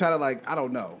literally try to I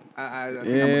don't know. I think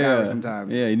I'm a guy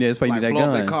sometimes. Yeah, that's why you need that blow gun.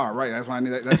 Up that car, right? That's why I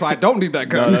need that. That's why I don't need that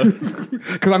gun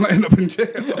because I'm gonna end up in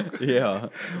jail. Yeah.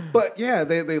 But yeah,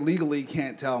 they legally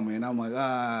can't tell me, and I'm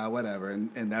like, whatever.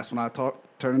 And that's when I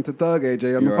turn into Thug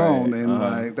AJ on the phone,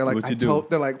 and they're like,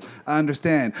 they're like, I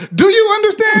understand. Do you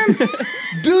understand?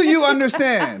 Do you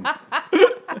understand?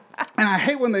 And I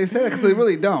hate when they say that because they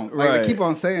really don't. Like, they keep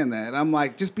on saying that. And I'm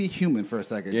like, just be human for a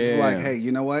second. Just be like, hey,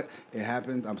 you know what? It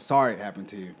happens. I'm sorry it happened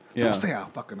to you. Yeah. Don't say I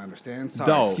fucking understand.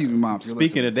 Sorry, excuse me, Mom.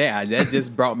 Speaking of that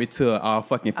just brought me to our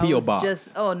fucking P.O.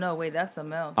 box. Oh, no, wait, that's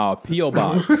something else. Our P.O.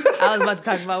 box. I was about to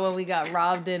talk about when we got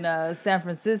robbed in San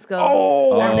Francisco.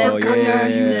 And then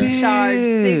you did.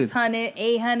 Charged $600,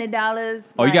 $800.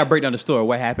 Oh, you got to break down the story.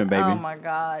 What happened, baby? Oh, my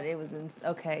God. It was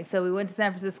okay. So we went to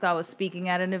San Francisco. I was speaking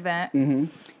at an event. Mm-hmm.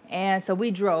 And so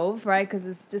we drove, right? Because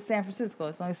it's just San Francisco.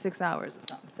 It's only 6 hours or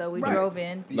something. So we drove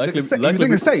in. Luckily,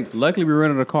 it's safe. Luckily, we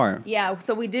rented a car. Yeah,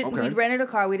 so we did. Okay. We rented a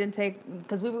car. We didn't take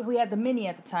because we had the Mini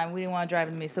at the time. We didn't want to drive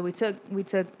the Mini, so we took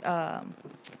a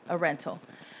rental.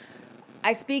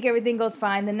 I speak. Everything goes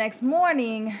fine. The next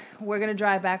morning, we're gonna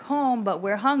drive back home, but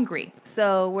we're hungry.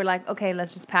 So we're like, okay,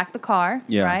 let's just pack the car.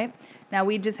 Yeah. Right. Now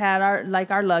we just had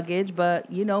our luggage, but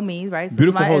you know me, right? So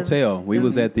beautiful hotel. We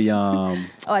was at the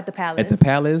at the Palace. At the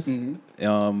Palace.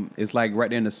 Mm-hmm. It's like right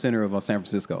there in the center of San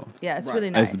Francisco. Yeah, it's really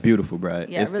nice. It's beautiful, bro.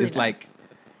 Yeah, it's really nice. Like,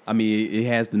 I mean, it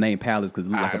has the name Palace because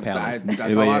it looks like a palace.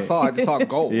 That's all I saw. I just saw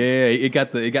gold. Yeah, it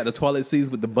got the toilet seats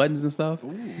with the buttons and stuff.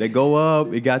 Ooh. They go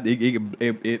up. It got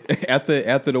it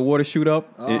after the water shoot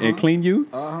up and clean you.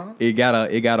 It got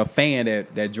a fan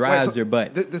that dries your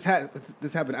butt. This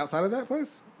happened outside of that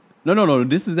place? No.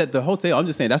 This is at the hotel. I'm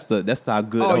just saying that's how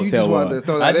good the hotel you just wanted to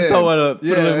throw that I just in. wanted to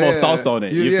put a little more sauce on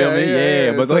it. You feel me?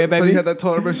 Yeah. But go ahead, baby. So you had that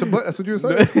toilet brush your butt? That's what you were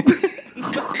saying?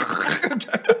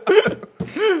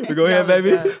 Go ahead,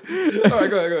 baby. All right,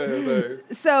 go ahead. Sorry.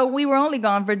 So we were only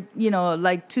gone for,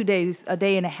 like 2 days, a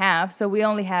day and a half. So we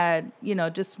only had,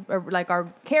 just like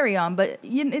our carry-on. But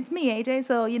it's me, AJ.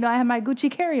 So, I have my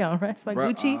Gucci carry-on, right? It's my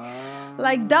Gucci,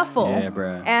 like duffel. Yeah,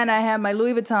 bro. And I have my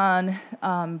Louis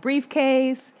Vuitton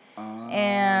briefcase.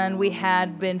 And we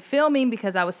had been filming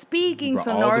because I was speaking,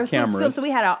 so Norris was filming. So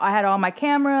I had all my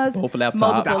cameras, both laptops,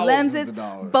 multiple lenses,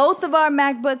 both of our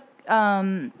MacBook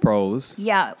Pros.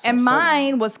 Yeah, and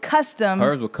mine was custom.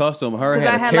 Hers was custom. Her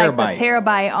had a terabyte. Like the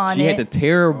terabyte on she it. She had the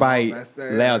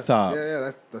terabyte laptop.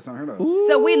 That's unheard of. Ooh.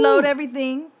 So we load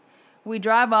everything. We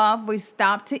drive off. We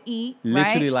stop to eat.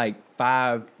 Literally right?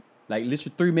 literally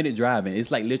 3-minute driving.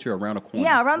 It's like literally around the corner.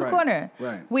 Yeah, around the corner.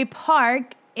 Right. We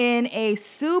park in a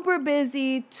super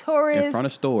busy tourist in front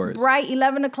of stores. Bright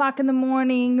 11 o'clock in the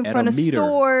morning in front of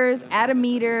stores at a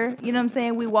meter. You know what I'm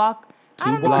saying? We walk.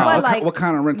 I don't know what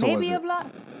kind of rental maybe was it? a block.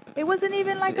 It wasn't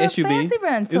even like a SUV. fancy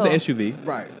rental. It was an SUV.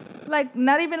 Right. Like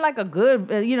not even like a good,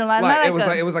 not like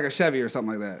a, it was like a Chevy or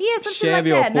something like that. Yeah, something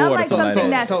Chevy like that. Not like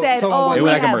something that said, "Oh, it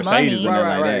was like a Mercedes."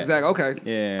 Right. Exactly. Okay.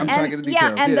 Yeah. I'm trying to get the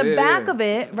details. Yeah, and the back of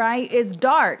it, right, is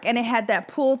dark, and it had that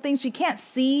pull thing. So you can't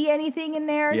see anything in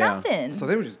there. Yeah. Nothing. So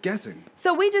they were just guessing.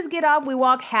 So we just get off. We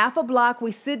walk half a block.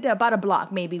 We sit down, about a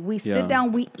block maybe. We sit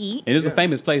down. We eat. And it was a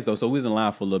famous place though, so we was in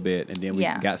line for a little bit, and then we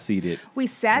got seated. We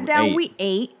sat down. We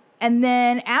ate. And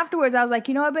then afterwards, I was like,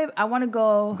 you know what, babe? I want to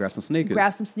go grab some sneakers.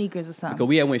 Or something. Because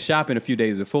we had went shopping a few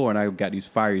days before, and I got these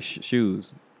fiery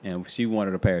shoes, and she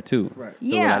wanted a pair too. Right.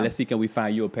 So we're like, let's see, can we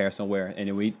find you a pair somewhere? And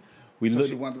then we so looked.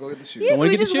 she wanted to go get the shoes. Yes,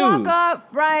 we just walk up,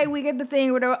 right? We get the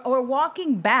thing. We're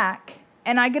walking back,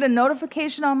 and I get a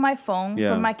notification on my phone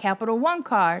from my Capital One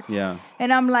card. Yeah.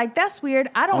 And I'm like, that's weird.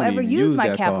 I don't ever use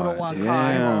my Capital One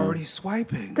card. I'm already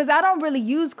swiping. Because I don't really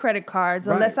use credit cards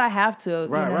unless I have to.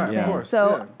 Right, of course.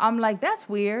 So I'm like, that's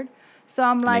weird. So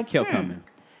I'm like, coming.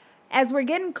 As we're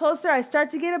getting closer, I start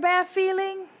to get a bad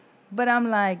feeling. But I'm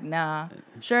like, nah.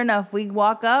 Sure enough, we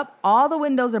walk up. All the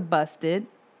windows are busted.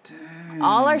 Dang.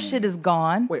 All our shit is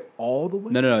gone. Wait, all the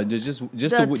windows? No. Just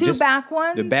the two back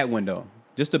ones. The back window.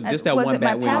 Just that was one it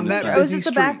back my window. passenger? It was just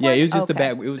the back one? Yeah, it was just the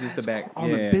back. It was just the back.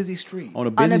 On a busy street. On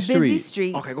a busy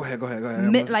street. Okay, go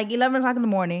ahead. Like 11 o'clock in the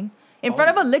morning. In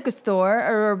front of a liquor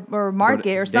store or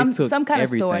market or some kind of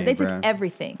store. They took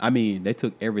everything. I mean, they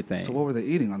took everything. So what were they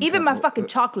eating? Even my fucking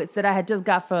chocolates that I had just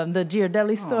got from the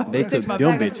Ghirardelli store. They took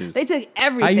them bitches. They took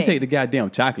everything. How you take the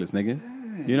goddamn chocolates, nigga?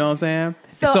 Dang. You know what I'm saying?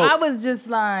 So I was just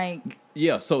like...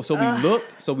 Yeah, so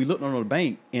we looked on the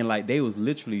bank and like they was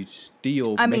literally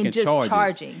still making just charges.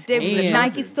 charging. There was a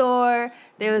Nike store.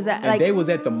 There was they was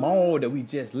at the mall that we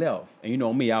just left. And you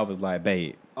know me, I was like,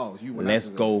 babe. Oh, you went let's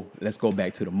go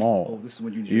back to the mall. Oh, this is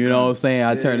when you know what I'm saying?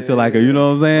 I turned into like a, you know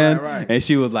what I'm saying? Right. And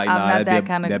she was like, nah,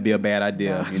 that'd be a bad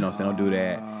idea. You know what I'm saying? Don't do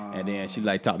that. And then she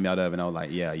like talked me out of it, and I was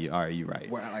like, yeah, you're right.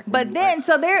 But then,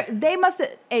 so they must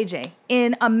have, AJ,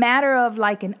 in a matter of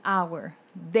like an hour,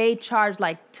 they charged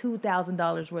like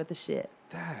 $2,000 worth of shit.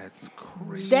 That's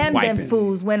crazy. Them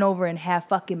fools went over and had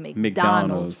fucking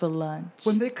McDonald's for lunch.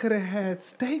 When they could have had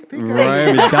steak.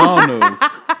 Right, McDonald's.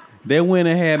 They went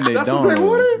and had McDonald's. That's what they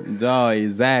wanted? Oh,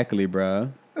 exactly,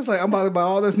 bro. It's like, I'm about to buy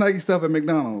all this Nike stuff at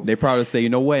McDonald's. They probably say, you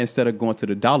know what? Instead of going to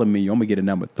the dollar menu, I'm going to get a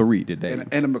number 3 today.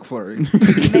 And a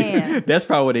McFlurry. Man. That's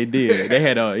probably what they did. They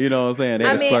had a, you know what I'm saying?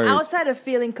 They had outside of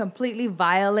feeling completely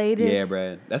violated. Yeah,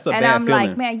 Brad. That's a bad feeling. And I'm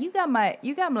like, man, you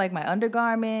got like my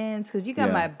undergarments, because you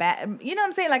got my back. You know what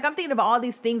I'm saying? Like, I'm thinking about all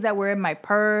these things that were in my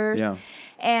purse. Yeah.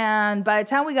 And by the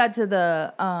time we got to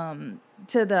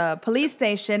the police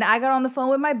station, I got on the phone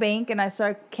with my bank and I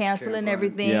started canceling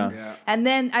everything. Yeah. And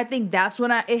then I think that's when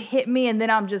it hit me. And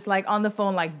then I'm just like on the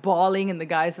phone, like bawling. And the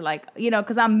guys are like, you know,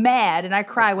 because I'm mad and I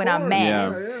cry when I'm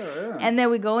mad. Yeah. And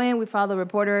then we go in, we file the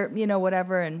reporter, you know,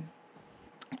 whatever.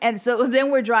 And so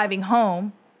then we're driving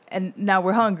home. And now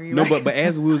we're hungry, right? No, but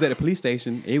as we was at the police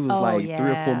station, it was 3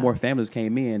 or 4 more families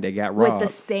came in. They got robbed.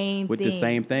 With the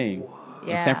same thing.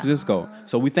 In San Francisco.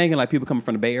 So we thinking like people coming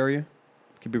from the Bay Area.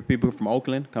 People from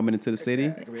Oakland coming into the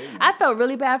city. I felt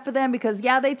really bad for them because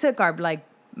they took our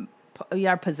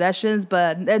possessions,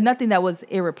 but nothing that was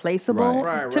irreplaceable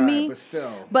to me. But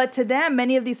still, but to them,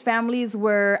 many of these families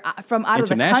were from out of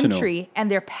the country,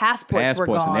 and their passports were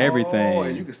gone. And everything. Oh,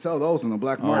 and you can sell those in the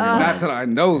black market. Not that I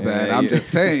know that. I'm just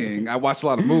saying. I watch a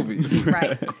lot of movies.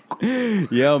 Right.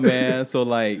 Yeah, man. So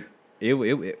like.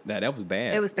 That was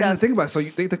bad. It was tough. And the thing about it, so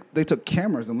they took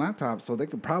cameras and laptops, so they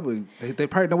could probably they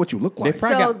probably know what you look like.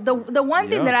 So the one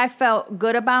thing that I felt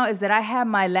good about is that I had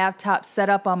my laptop set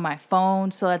up on my phone,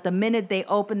 so at the minute they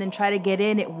opened and tried to get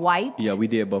in, it wiped. Yeah, we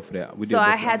did both of that. So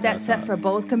I had that set for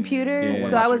both computers,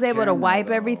 so I was able to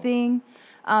wipe everything.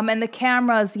 And the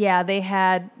cameras, they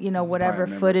had whatever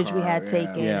footage we had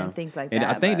taken and things like that. And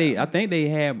I think they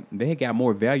had got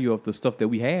more value of the stuff that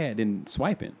we had than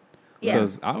swiping. Yeah,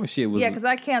 because our shit was. Yeah, because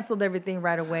I canceled everything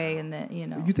right away, and then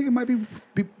You think it might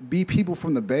be people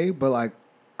from the Bay, but like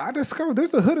I discovered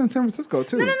there's a hood in San Francisco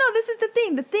too. No. This is the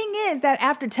thing. The thing is that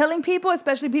after telling people,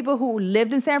 especially people who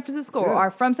lived in San Francisco or are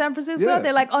from San Francisco,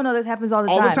 they're like, "Oh no, this happens all the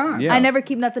time. All the time. Yeah. I never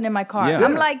keep nothing in my car." Yeah.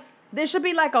 I'm like, there should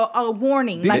be like a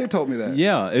warning. DJ told me that.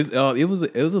 Yeah, it was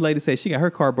a lady said she got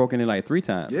her car broken in like 3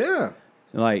 times. Yeah.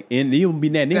 Like, and even be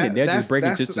that nigga, they'll just break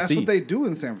it just to see. That's what they do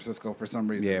in San Francisco for some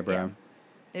reason. Yeah, bro. Yeah.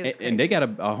 And they got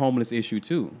a homeless issue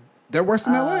too. They're worse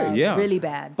in LA. Yeah, really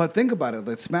bad. But think about it: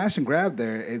 the smash and grab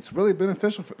there, it's really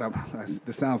beneficial for them.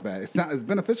 This sounds bad. It's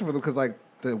beneficial for them because like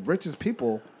the richest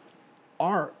people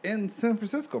are in San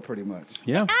Francisco, pretty much.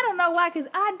 Yeah. I don't know why, because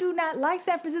I do not like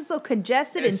San Francisco,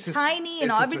 congested and tiny, and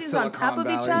everything's on top of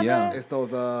each other. Yeah. It's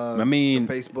those. I mean,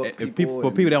 Facebook people. For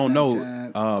people that don't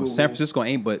know, San Francisco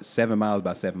ain't but 7 miles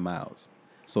by 7 miles.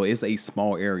 So it's a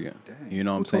small area. Dang. You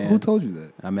know what I'm saying? Who told you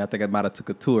that? I mean, I think I might have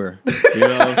took a tour. You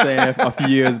know what I'm saying? A few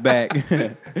years back.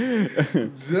 That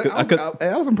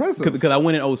was impressive. Because I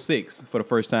went in 2006 for the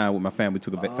first time with my family.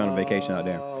 Took a family vacation out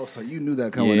there. Oh, so you knew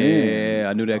that coming in. Yeah,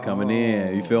 I knew that coming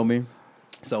in. You feel me?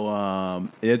 So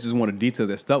it's just one of the details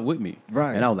that stuck with me.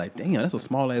 Right. And I was like, damn, that's a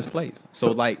small ass place.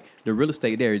 So like the real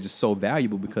estate there is just so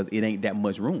valuable because it ain't that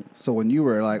much room. So when you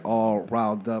were like all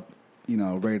riled up,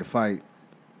 ready to fight,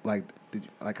 like.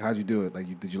 How'd you do it?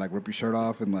 Like, did you like rip your shirt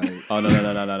off and like? Oh no!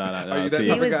 Are you that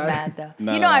he was mad though.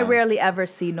 I rarely ever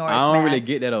see Norris. I don't really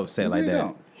get that upset like that.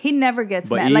 Don't. He never gets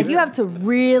mad. Like you have to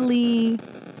really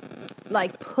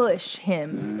like push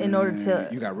him in order to.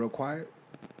 You got real quiet.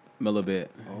 A little bit.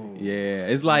 Oh, Yeah,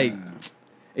 it's like.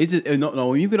 It's just no.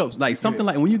 When you get up, like something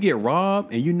like when you get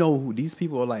robbed, and you know who these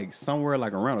people are, like somewhere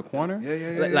like around the corner.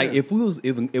 Like if we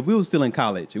was still in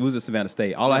college, if we was at Savannah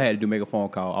State, all I had to do make a phone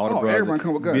call. All the brothers, everyone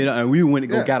come with guns. And we went to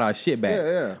go got our shit back.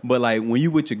 Yeah. But like when you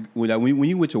with your when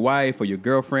you with your wife or your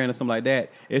girlfriend or something like that,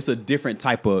 it's a different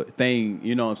type of thing.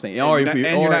 You know what I'm saying?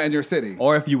 You're not in your city.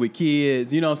 Or if you with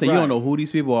kids, you know what I'm saying? Right. You don't know who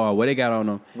these people are, what they got on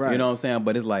them. Right. You know what I'm saying?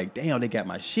 But it's like, damn, they got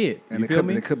my shit. And you feel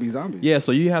me? they could be zombies. Yeah,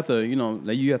 so you have to,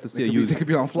 still use. They could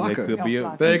be on Flocka. They could be.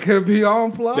 They could be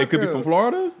on Flocka. They could be from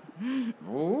Florida.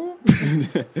 Ooh.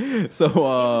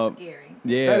 So, Scary.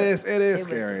 yeah, it is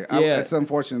scary. Yeah. It's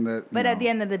unfortunate that. But at the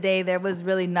end of the day, there was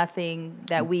really nothing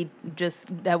that we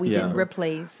didn't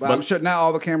replace. But I'm sure now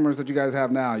all the cameras that you guys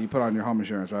have now, you put on your home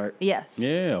insurance, right? Yes.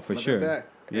 yeah, for Look sure. at that.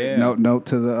 Yeah. Note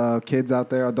to the kids out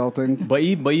there adulting. But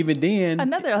even then,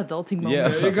 Another adulting moment. Yeah.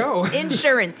 There you go.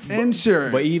 Insurance.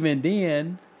 Insurance. but even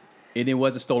then, it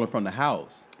wasn't stolen from the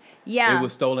house. Yeah. It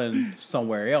was stolen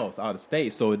somewhere else out of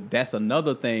state. So that's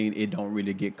another thing. It don't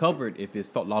really get covered if it's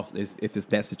lost. If it's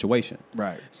that situation.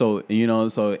 Right. So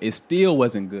so it still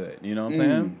wasn't good. You know what I'm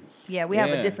saying? Yeah, we have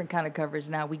Yeah. a different kind of coverage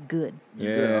now. We good.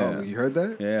 Yeah. Oh, you heard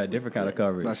that? Yeah, different kind of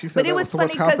coverage. No, she said But it that was with so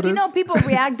much funny because confidence. people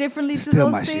react differently to Still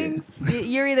my those shit. things.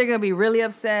 You're either gonna be really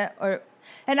upset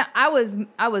and I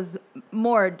was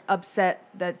more upset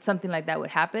that something like that would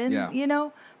happen. Yeah. You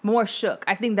know, more shook.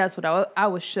 I think that's what I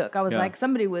was shook. I was Yeah. like,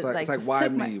 somebody would It's like just why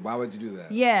took me? Why would you do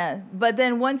that? Yeah, but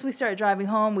then once we started driving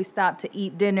home, we stopped to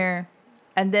eat dinner,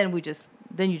 and then you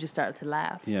just started to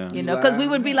laugh. Yeah. You You know, because we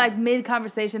laugh, would be like mid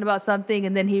conversation about something,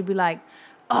 and then he'd be like,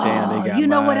 "Oh, Damn, they got you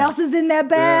know what mine." else is in that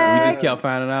bag?" We just kept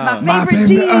finding out. my favorite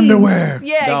favorite jeans. underwear.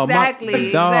 Yeah, Dog, exactly.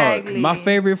 Exactly. My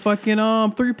favorite fucking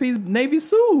 3-piece navy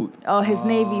suit. Oh, his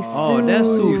navy suit. Oh, that you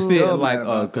suit fit still like mad a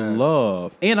about that.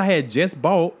 glove. And I had just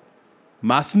bought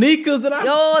my sneakers that I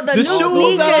the new shoes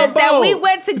sneakers that I that bought we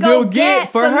went to go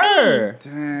get for for me. her.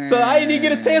 Damn. So I didn't even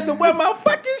get a chance to wear my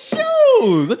fucking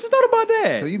shoes. I just thought about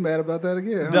that. So you mad about that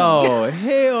again? Huh? No,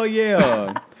 hell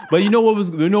yeah. But you know what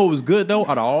was good though?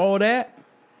 Out of all that,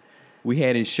 we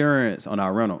had insurance on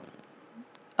our rental.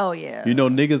 Oh yeah. You know,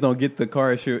 niggas don't get the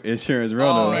car insurance rental.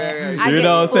 Oh, yeah. I You get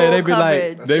know what I'm saying? full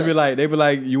They be coverage.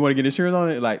 like, you want to get insurance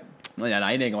on it? Like, nah,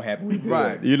 it ain't gonna happen. We good.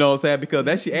 Right. You know what I'm saying? Because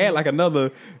that shit add like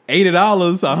another $80,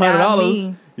 $100.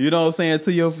 me. You know what I'm saying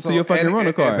to your fucking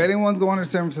rental car. If anyone's going to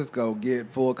San Francisco,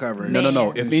 get full coverage. No. Man. If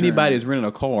Insurance. anybody is renting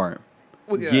a car,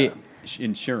 Well, yeah. get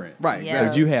insurance. Right, Yeah.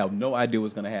 Because you have no idea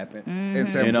what's gonna happen. In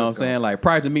San You know what I'm Francisco. saying? Like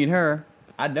prior to meeting her,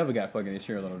 I never got fucking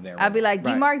insurance on the damn. I'd be like,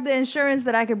 Right. you mark the insurance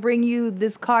that I could bring you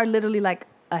this car literally like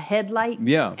a headlight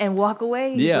Yeah. and walk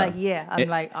away? He's Yeah. like, yeah. I'm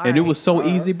like, all and it right. was so All right,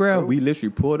 easy, bro. cool. We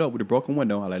literally pulled up with a broken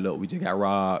window. I'm like, look, we just got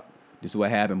robbed. This is what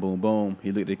happened. Boom, boom.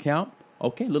 He looked at the account.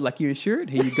 Okay, look like you're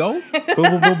insured. Here you go. Boom,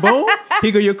 boom, boom, boom.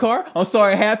 Here go your car. I'm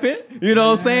sorry it happened. You know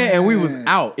what I'm saying? And we was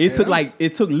out. It took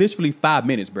it took literally 5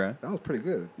 minutes, bro. That was pretty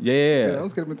good. Yeah. That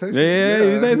was good imitation. Yeah,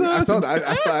 you think so? I felt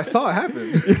that. I saw it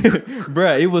happen.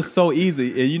 Bruh, it was so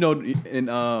easy. And you know,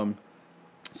 and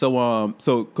so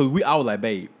because I was like,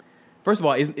 babe, first of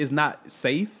all, it's not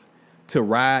safe to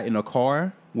ride in a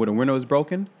car where the window is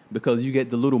broken because you get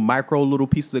the little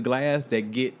pieces of glass that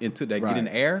get in the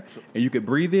air and you could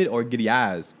breathe it or get your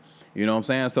eyes. You know what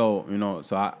I'm saying?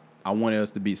 So, I wanted us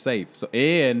to be safe. So,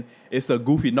 and it's a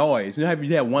goofy noise. You know how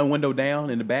you have one window down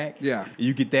in the back? Yeah.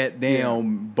 You get that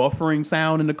damn buffering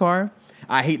sound in the car.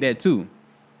 I hate that too.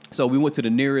 So we went to the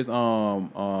nearest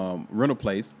rental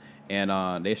place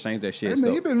and they exchanged that shit. Hey, man,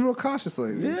 So you've been real cautious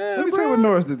lately. Yeah, Let me tell you what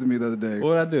Norris did to me the other day.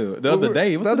 what did I do? The other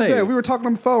day? What's the other day, we were talking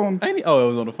on the phone. Oh, it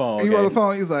was on the phone. And you were on okay. the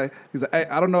phone. He's like, hey,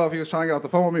 I don't know if he was trying to get off the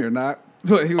phone with me or not,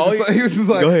 but he was, Oh, just, like, he was just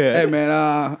like, go ahead. hey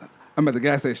man, I'm at the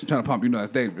gas station trying to pump. You know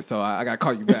that's dangerous, so I got to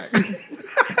call you back.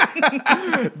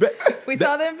 We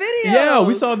saw them videos. Yeah,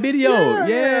 we saw a video. Yeah,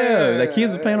 Yeah, yeah, like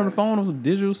kids were playing on the phone on some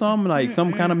digital something, like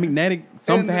some kind of magnetic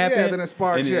something And, yeah, happened. then it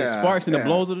sparks, and it yeah, sparks and yeah. it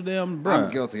blows to the damn. Bruh. I'm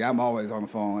guilty. I'm always on the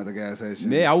phone at the gas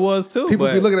station. Yeah, I was too. People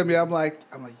but be looking at me. I'm like,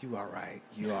 you all right?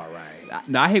 You all right?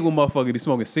 Now I hate when motherfuckers be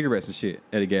smoking cigarettes and shit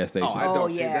at a gas station. Oh, I Oh,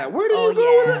 don't see yeah. that. Where do you Oh, go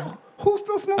yeah. with it? Who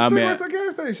still smokes I mean, cigarettes at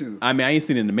gas stations? I mean, I ain't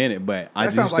seen it in a minute, but I that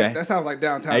just sounds used like to. that sounds like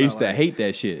downtown. I used to LA. hate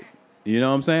that shit. You know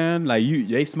what I'm saying? Like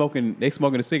they smoking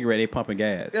a cigarette, they pumping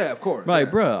gas. Yeah, of course. Like,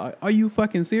 yeah. bruh, are you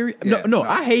fucking serious? Yeah, no, no.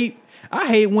 I hate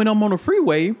when I'm on the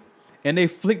freeway and they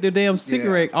flick their damn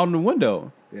cigarette out the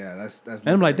window. Yeah, that's. And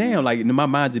I'm like, damn, like in my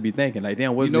mind to be thinking, like,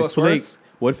 damn, what You know if what's it flicks? worse?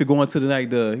 what if it go into the like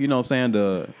the you know what I'm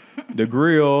saying the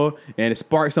grill and it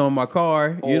sparks some of my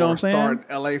car? You know what I'm saying? Start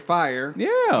LA fire.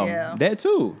 Yeah, that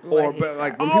too. Or but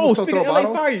like when people still speaking throw of LA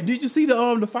bottles. fire, did you see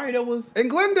the fire that was In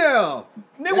Glendale.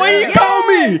 Nigga, why you call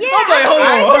me? Yeah. I'm like,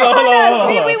 hold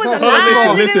on. See, we was So,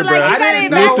 alive. We listen, didn't, like, bro. you I gotta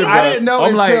didn't know. Listen, investigate. I didn't know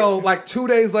I'm like- until like 2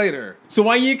 days later. So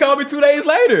why you ain't call me 2 days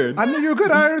later? I knew you were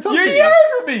good. I already talked You to ain't you. heard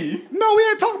from me. No, we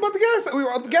had talked about the gas. We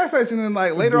were at the gas station, and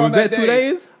like later Was on that that 2 day,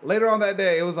 days? Later on that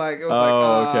day, it was like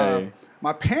okay.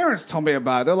 My parents told me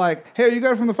about it. They're like, "Hey, you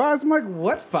got it from the fires?" I'm like,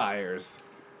 "What fires?"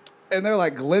 And they're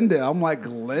like, "Glendale." I'm like,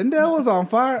 "Glendale was on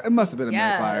fire? It must have been a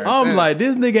Yeah. fire." I'm And like,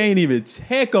 this nigga ain't even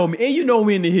check on me, and you know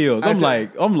we in the hills. I'm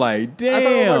like, I thought it was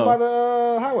damn, like by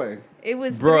the highway. It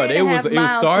was Bruh, 3.5 it was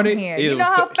miles started- from here. it You know was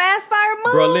how sta- fast fire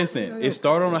moves? bro. Listen, it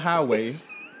started on the highway.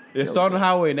 It started on the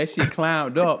highway, and that shit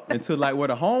climbed up into like where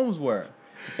the homes were.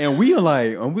 And we are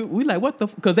like, we like, what the?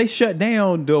 Because they shut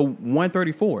down the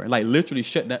 134, like literally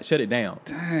shut it down.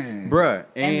 Dang. Bruh,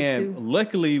 And the and two.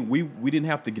 luckily we didn't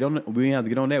have to get on. We didn't have to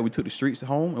get on that. We took the streets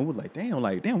home, and we're like, damn,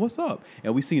 what's up?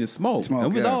 And we seen the smoke, Smoke, and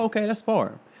we was yeah. like, oh, okay, that's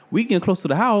far. We getting close to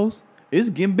the house. It's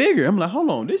getting bigger. I'm like, hold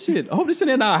on, this shit. Oh, this shit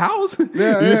in our house. Yeah,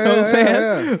 you know what I'm yeah,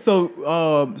 saying?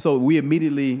 yeah. So we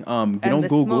immediately get on and the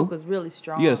Google. smoke was really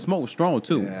strong. Yeah, the smoke was strong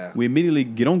too. Yeah. We immediately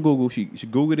get on Google. She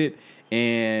Googled it,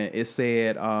 and it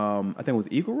said, I think it was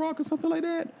Eagle Rock or something like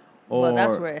that. Or, Well,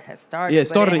 that's where it had started. yeah, it but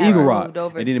started in had Eagle moved Rock,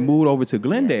 over and then it to- moved over to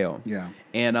Glendale. Yeah.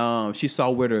 And she saw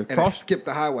where the And I cross. skipped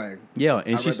the highway. Yeah, I and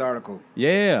read she. the article.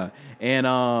 Yeah, and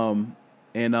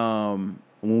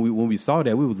when we saw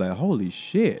that, we was like, holy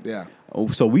shit. Yeah. Oh,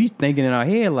 so we thinking in our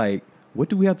head like, what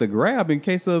do we have to grab in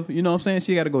case of, you know what I'm saying,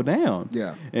 she got to go down.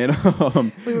 Yeah. And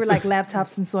We were like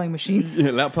laptops and sewing machines.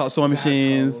 yeah, laptop sewing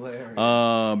machines.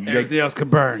 hilarious. Get, Everything else could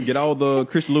burn. get all the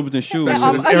Christian Louboutin shoes. Yeah, shit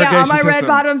all, is yeah, all irrigation my red system.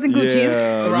 bottoms and Gucci's.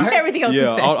 Yeah. Right? Everything else Yeah,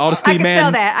 can stay. all the I Steve can Mann's.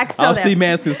 sell that. I can sell all that. Steve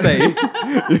Mann's can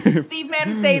stay. Steve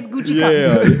Madden stays Gucci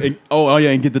Yeah. cups. And- oh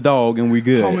yeah, and get the dog, and we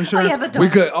good. Home insurance. yeah, the dog. we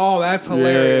could. Oh, that's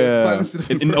hilarious. Yeah. Buttons to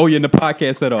the And, oh yeah, in the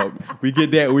podcast setup, we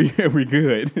get that. We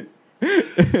good.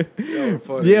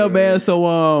 funny, Yeah, man. So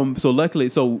luckily,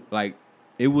 like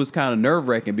it was kind of nerve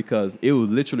wracking because it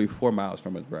was literally 4 miles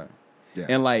from us, bro. Yeah.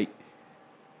 And like,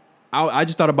 I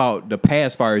just thought about the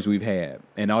past fires we've had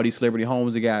and all these celebrity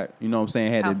homes that got, you know what I'm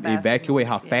saying, had How to fast it evacuate,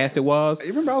 how was, yeah. fast it was. You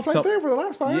remember I was right there for the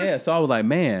last fire? Yeah, so I was like,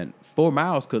 man, 4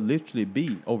 miles could literally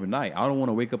be overnight. I don't want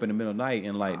to wake up in the middle of the night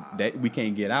and like that we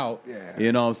can't get out. Yeah.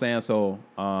 You know what I'm saying? So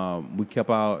we kept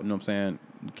out, you know what I'm saying,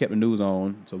 kept the news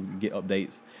on so we could get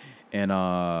updates. And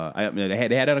they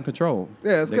had that under control.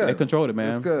 Yeah, it's They good. controlled it,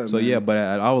 man. It's good, So man. yeah, but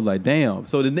I was like, damn.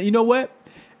 So you know what?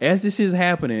 As this shit's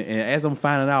happening, and as I'm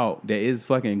finding out that it's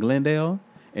fucking Glendale,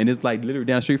 and it's like literally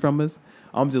down the street from us,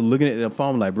 I'm just looking at the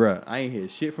phone like, bruh, I ain't hear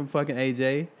shit from fucking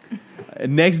AJ.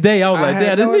 Next day, I was I like,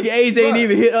 had damn, no- this nigga AJ ain't bruh.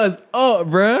 even hit us up,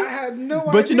 bruh. I had no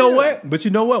But you know idea. what? But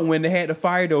you know what? When they had the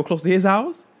fire that was close to his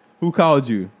house, who called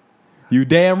you? You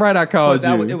damn right I called But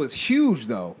that you. was, it was huge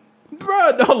though.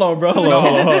 Bro, hold on, bro. Hold on.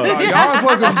 No, yours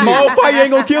wasn't Small huge. fire ain't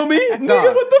gonna kill me?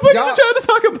 Nigga, what the fuck y'all- you trying to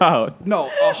talk about? No,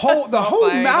 the whole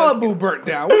fire. Malibu burnt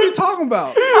down. What are you talking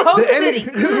about? whole The city.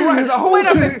 right, the whole Went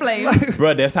up in city. flames. Like,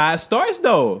 Bro, that's how it starts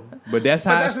though. But that's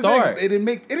how but it that's the starts. thing. It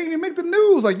didn't even make the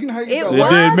news. Like you know how you It go. It was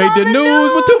didn't make on the the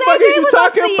news. What the news. fuck AJ are you was on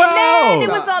talking CNN. about? It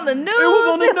was on the news. It was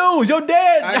on the news. Your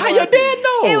dad, I ain't how gonna your lie to dad you.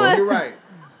 know? It was- You're right.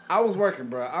 I was working,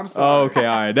 bro. I'm Oh, sorry. okay,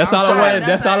 all right. That's I'm all I sorry. wanted.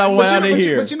 That's all I But wanted to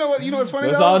hear. But you know what? You know what's funny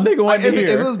That's though? all a nigga wanted to if, hear.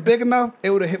 If it was big enough, it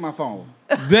would have hit my phone.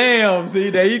 Damn, see,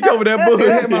 there you go with that It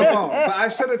hit my bullshit. phone. But I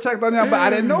should have checked on y'all, but I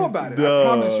didn't know about it. I Dog.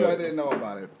 promise you, I didn't know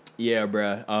about it. Yeah,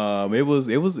 bruh.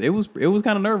 It was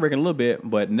kind of nerve wracking a little bit,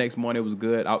 but next morning it was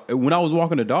good. When I was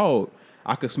walking the dog,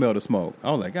 I could smell the smoke.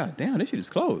 I was like, God damn, this shit is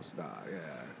close. Yeah.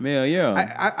 Man,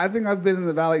 yeah. I think I've been in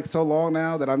the valley so long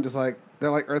now that I'm just like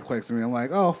they're like earthquakes to me. I'm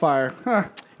like, oh, fire. Huh.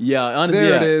 Yeah, honestly, There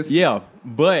yeah, it is. Yeah,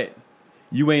 but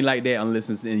you ain't like that unless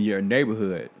it's in your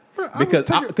neighborhood. Bro, I Because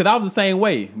was taking- I was the same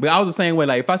way. But I was the same way.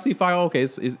 Like if I see fire, okay,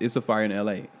 it's a fire in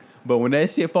LA. But when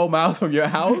that shit 4 miles from your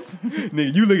house,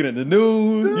 nigga, you looking at the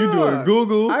news, you doing Yeah.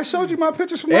 Google. I showed you my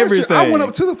pictures from last year. I Everything. went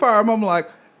up to the fire. I'm like,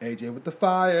 AJ with the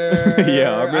fire.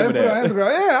 Yeah, I remember didn't put it on that.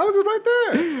 Instagram. Yeah, I was just right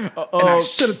there. And I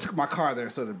should have took my car there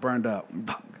so it burned up.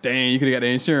 Dang, you could have got the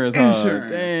insurance.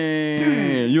 Insurance. Huh?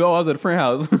 Dang. You always at a friend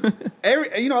house.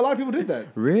 A lot of people did that.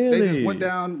 Really? They just went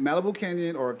down Malibu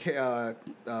Canyon or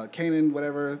Canaan,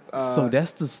 whatever. So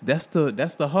that's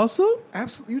the hustle,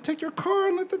 Absolutely, you take your car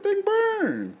and let the thing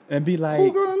burn. and be like,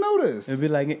 Who gonna notice? and be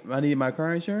like, I need my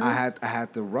car insurance. I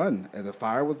had to run. And the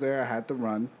fire was there. I had to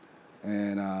run,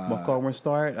 and my car wouldn't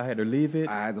start. I had to leave it.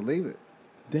 I had to leave it.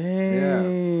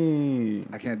 Dang.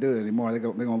 I can't do it anymore. They're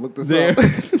gonna look this Damn. up.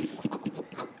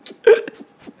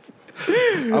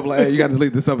 I'm like, hey, you got to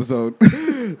delete this episode.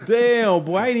 Damn,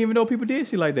 boy, I didn't even know people did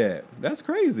shit like that. That's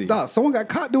crazy. Dog, someone got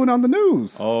caught doing it on the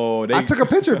news. Oh, I took a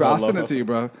picture, bro. I'll send it to you,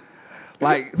 bro.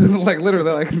 Like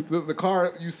literally, like the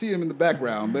car, you see him in the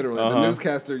background, literally. The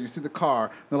newscaster, you see the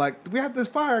car. They're like, we have this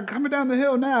fire coming down the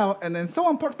hill now. And then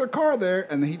someone parked their car there,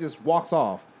 and then he just walks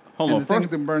off. Hold on,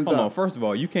 first of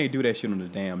all, you can't do that shit on the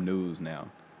damn news now.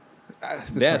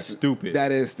 That's stupid.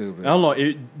 That is stupid. I don't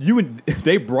know.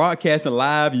 They broadcasting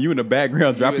live, and you in the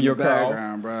background dropping your car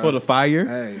off for the fire.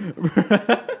 Hey,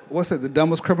 what's it? The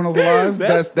dumbest criminals alive.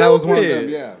 That was one of them.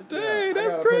 Yeah. Dang,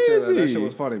 that's crazy. That shit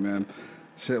was funny, man.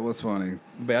 Shit was funny.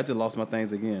 But I just lost my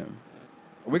things again.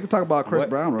 We can talk about Chris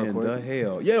Brown real quick. What the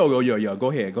hell? Yo.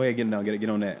 Go ahead, get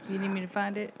on that. You need me to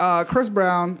find it? Chris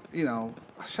Brown,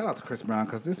 shout out to Chris Brown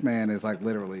because this man is like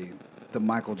literally the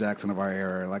Michael Jackson of our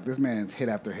era. Like this man's hit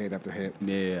after hit after hit.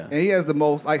 Yeah. And he has the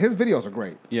most, like his videos are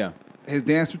great. Yeah. His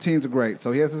dance routines are great.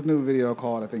 So he has this new video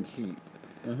called, I think, Heat.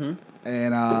 Mm-hmm.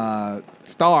 And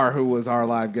Star, who was our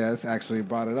live guest, actually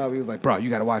brought it up. He was like, bro, you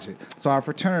got to watch it. So our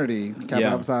fraternity, Kappa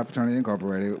Alpha Psi Fraternity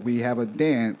Incorporated, we have a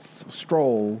dance,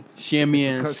 stroll. Shimmy,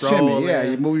 yeah,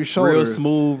 you move your shoulders.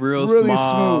 Real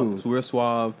smooth, real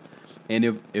suave. And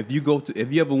if you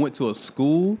ever went to a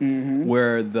school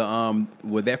where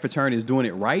where that fraternity is doing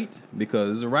it right, because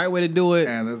there's a right way to do it,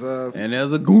 and there's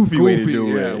a goofy way to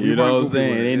do it. You know what I'm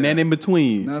saying? Ain't nothing in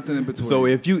between. Nothing in between. So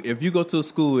if you go to a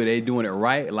school where they doing it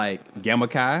right, like Gamma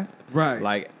Chi, right,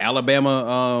 like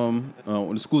Alabama,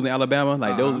 the schools in Alabama,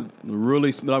 like those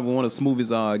really like one of the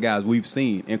smoothest guys we've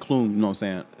seen, including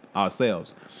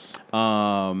ourselves.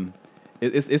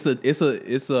 It's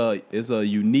a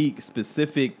unique,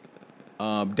 specific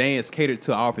dance catered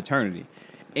to our fraternity,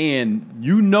 and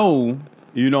you know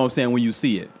what I'm saying when you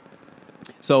see it.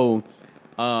 So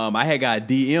I had got a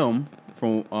DM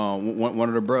from one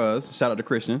of the bros, shout out to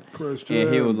Christian,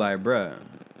 and he was like, bruh,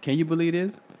 can you believe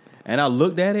this? And I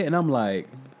looked at it and I'm like,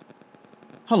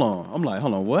 hold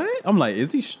on, what? I'm like,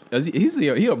 is he a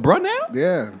bruh now?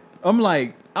 Yeah.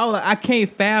 I can't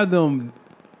fathom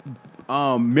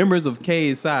members of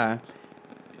KSI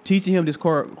teaching him this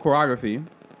choreography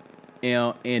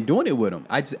and doing it with him.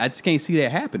 I just can't see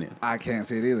that happening. I can't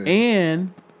see it either.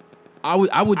 And I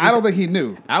don't think he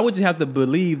knew. I would just have to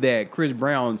believe that Chris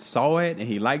Brown saw it and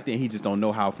he liked it and he just don't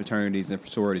know how fraternities and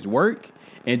sororities work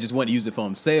and just want to use it for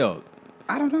himself.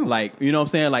 I don't know. Like, you know what I'm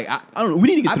saying? Like, I don't know. We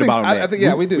need to get to the bottom of that. I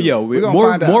think, we do. Yeah, we're gonna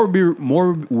find out.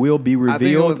 More will be revealed. I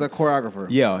think it was a choreographer.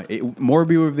 Yeah, more will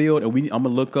be revealed, and I'm gonna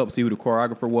look up, see who the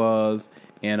choreographer was.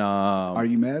 And are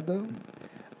you mad though?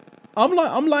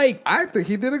 I'm like, I think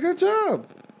he did a good job.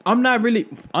 I'm not really.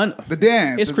 The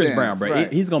dance. It's Chris Brown, bro.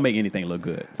 Right. He's gonna make anything look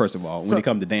good. First of all, when it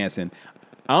comes to dancing,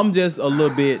 I'm just a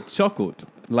little bit chuckled.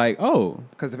 Like, oh,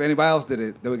 because if anybody else did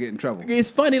it, they would get in trouble.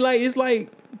 It's funny. Like, it's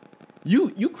like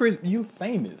you Chris, you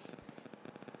famous.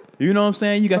 You know what I'm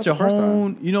saying? You got your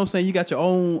own. You know what I'm saying? You got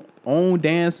your own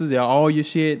dances, all your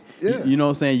shit. Yeah. You know what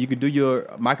I'm saying? You could do your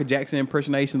Michael Jackson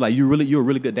impersonation. Like, you're a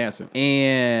really good dancer,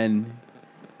 and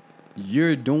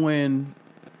you're doing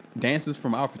dances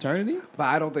from our fraternity? But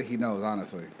I don't think he knows,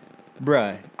 honestly.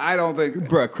 Bruh. I don't think...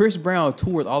 Bruh, Chris Brown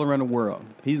tours all around the world.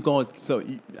 He's going... So,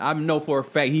 I know for a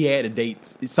fact he had to date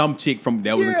some chick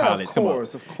that was in college. Of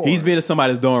course. He's been in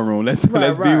somebody's dorm room. Let's be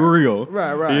real.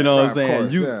 Right. You know what I'm saying?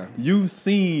 Course,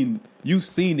 You've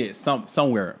seen it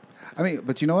somewhere. I mean,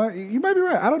 but you know what? You might be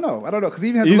right. I don't know because he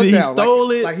even had to look down. He stole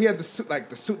it. Like he had the suit.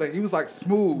 Like he was like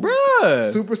smooth,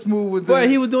 bruh, super smooth with. But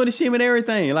he was doing the shim and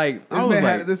everything. Like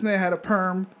this man had a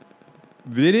perm.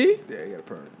 Did he? Yeah, he had a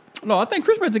perm. No, I think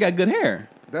Chris Brown got good hair.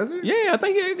 Does he? Yeah, I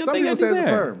think he. Some people say it's a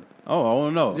perm. Oh, I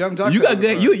don't know. Young Josh, you got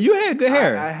good. You had good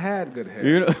hair. I had good hair.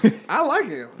 You know? I like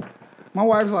it. My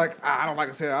wife's like, I don't like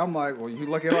his hair. I'm like, well, you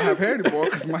lucky I don't have hair anymore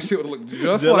because my shit would look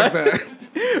just like that.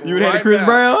 You would have had a Chris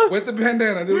Brown? With the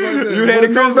bandana, just like this. You would have had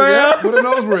a Chris Brown? With a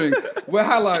nose ring, with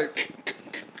highlights.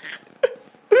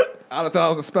 I'd have thought I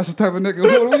was a special type of nigga.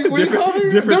 What do you call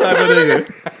me? Different type of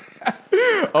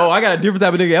nigga. Oh, I got a different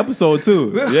type of nigga episode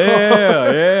too.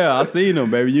 Yeah, I seen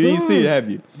him, baby. You ain't see it, have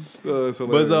you? But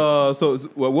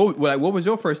what was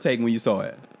your first take when you saw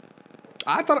it?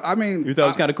 You thought it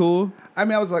was kind of cool? I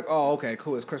was like, oh, okay,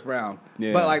 cool. It's Chris Brown.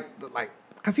 Yeah. But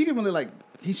because he didn't really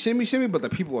he shimmy, but the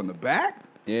people in the back,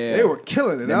 they were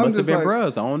killing it. They must have been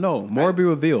bros. I don't know. More be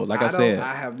revealed. Like I said,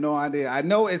 I have no idea. I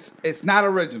know it's not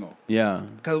original. Yeah,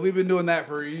 because we've been doing that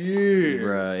for years.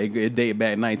 Bruh, it date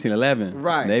back 1911.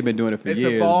 Right, they've been doing it for years. It's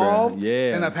evolved. Bruh.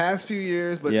 Yeah, in the past few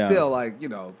years, but still,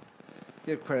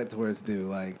 give credit to where it's due.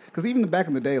 Like, because even back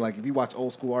in the day, like if you watch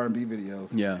old school R&B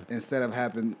videos, instead of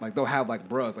having like they'll have like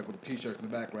bruhs like with the t-shirts in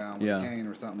the background with a cane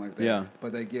or something like that. Yeah.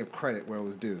 But they give credit where it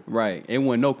was due. Right. It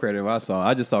wasn't no credit I saw.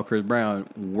 I just saw Chris Brown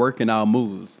working out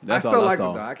moves. That's all I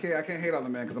saw. It though. I can't hate on the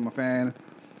man because I'm a fan.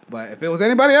 But if it was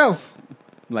anybody else,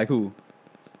 like who?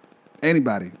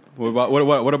 Anybody. What about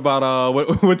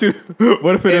what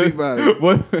if it anybody?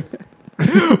 What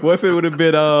if it would have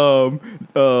been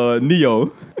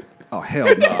Neo? Oh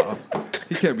hell no!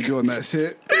 He can't be doing that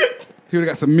shit. He would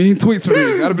have got some mean tweets from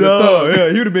me. I'd have been a thug. Yeah,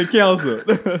 he would have been counseled.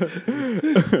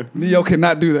 Neo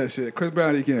cannot do that shit. Chris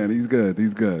Brown, he can. He's good.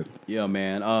 Yeah,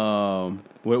 man.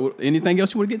 Anything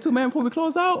else you want to get to, man, before we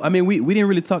close out? I mean, we didn't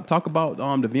really talk about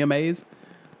the VMAs.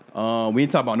 We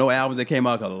didn't talk about no albums that came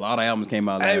out because a lot of albums came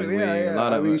out last week.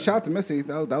 Yeah. Shout out to Missy.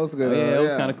 That was good. Yeah, it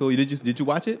was kind of cool. Did you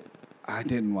watch it? I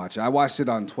didn't watch it. I watched it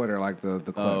on Twitter, like the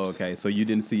clips. Oh, okay. So you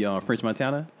didn't see French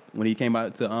Montana when he came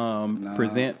out to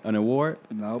present an award?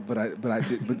 No, but I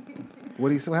did. But what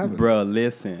do you still have? Bruh,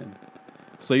 listen.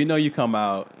 So you come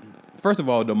out. First of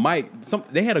all, the mic.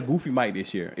 They had a goofy mic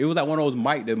this year. It was like one of those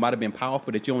mic that might have been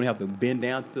powerful that you only have to bend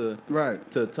down to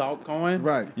talk on.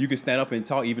 Right. You can stand up and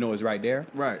talk even though it's right there.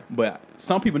 Right. But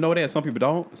some people know that, some people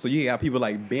don't. So you got people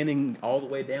like bending all the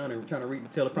way down and trying to read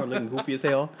the teleprompter, looking goofy as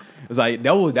hell. It's like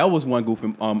that was one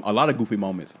goofy. A lot of goofy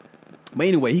moments. But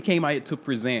anyway, he came out to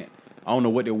present. I don't know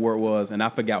what the award was, and I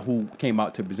forgot who came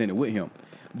out to present it with him.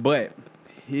 But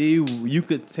you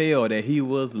could tell that he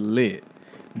was lit.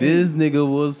 This nigga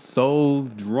was so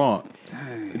drunk.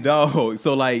 Dang. Dog.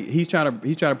 So like he's trying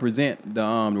to present the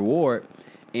award,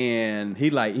 and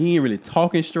he ain't really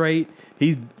talking straight.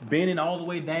 He's bending all the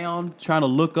way down, trying to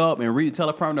look up and read the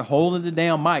teleprompter, holding the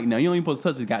damn mic. Now you don't even supposed to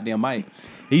touch the goddamn mic.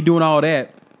 He doing all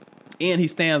that, and he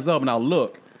stands up, and I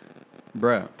look,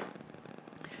 bruh.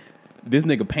 This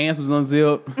nigga pants was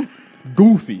unzipped,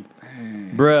 goofy.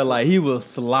 Bruh, like he was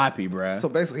sloppy, bruh. So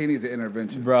basically, he needs an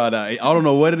intervention, bruh. I don't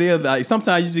know what it is. Like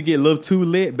sometimes you just get a little too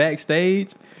lit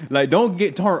backstage. Like don't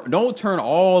turn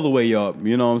all the way up.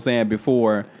 You know what I'm saying?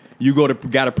 Before you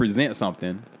gotta present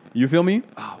something. You feel me?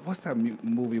 Oh, what's that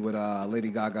movie with Lady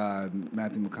Gaga and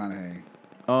Matthew McConaughey?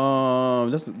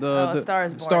 That's the Star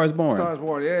is Born. Star is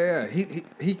Born. Yeah.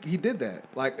 He did that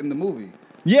like in the movie.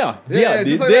 Yeah,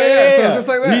 just like that. So just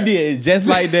like that. He did just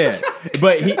like that.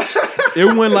 But it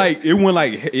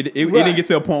didn't get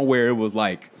to a point where it was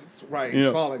like he's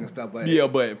falling and stuff. But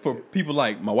but for people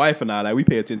like my wife and I, like we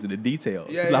pay attention to the details.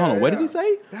 Yeah, hold on, what did he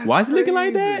say? Why is he looking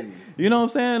like that? You know what I'm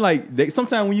saying? Like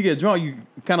sometimes when you get drunk, you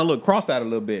kind of look cross-eyed a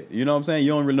little bit. You know what I'm saying?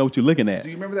 You don't really know what you're looking at. Do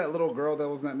you remember that little girl that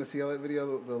was in that Missy Elliott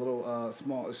video? The little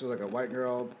small, she was like a white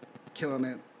girl killing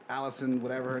it. Allison,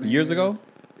 whatever her name is. Years ago?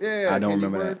 Yeah, I don't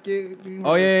remember that. I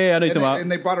know you're talking about.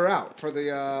 And they brought her out for the.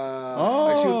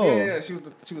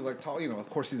 She was like tall. You know, of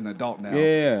course she's an adult now.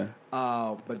 Yeah.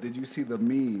 But did you see the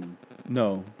meme?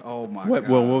 No. Oh my God.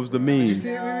 What was the meme? Did you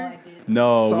see it?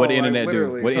 No. So, what the internet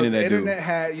do? What the internet do? The internet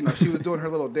had, she was doing her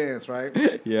little dance, right?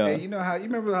 Yeah. And you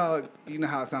remember how it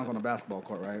sounds on a basketball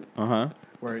court, right?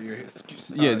 Where you're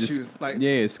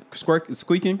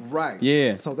squeaking. Right.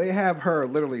 Yeah. So they have her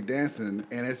literally dancing,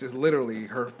 and it's just literally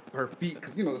her feet,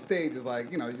 because the stage is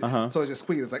like so it's just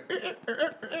squeaking. It's like,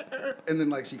 and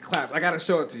then like she claps. I gotta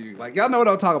show it to you. Like y'all know what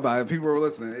I'm talking about. If people were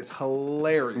listening, it's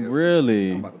hilarious.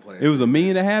 Really? I'm about to play it. It was a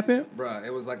meme that happened. Bruh,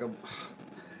 it was like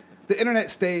the internet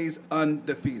stays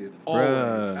undefeated always.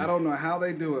 Bruh. I don't know how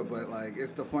they do it, but like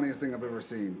it's the funniest thing I've ever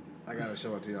seen. I gotta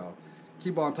show it to y'all.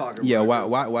 Keep on talking. Yeah,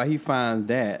 why he finds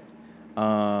that?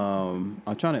 I'm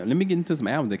trying to let me get into some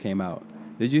albums that came out.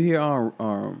 Did you hear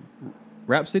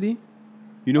Rhapsody?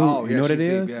 You know what it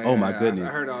is? Yeah, oh my goodness,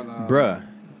 I heard on bruh.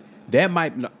 That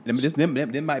might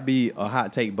be a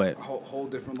hot take, but whole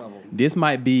different level. This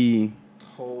might be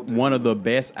one of the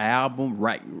best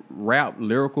rap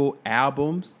lyrical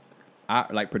albums,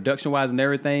 like production wise and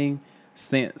everything,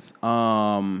 since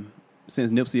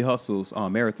Nipsey Hussle's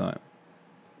Marathon.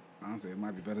 Honestly, it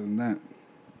might be better than that.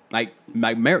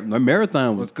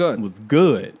 Marathon was good,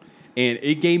 and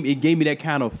it gave me that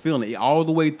kind of feeling all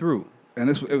the way through. And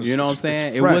it was, you know what I'm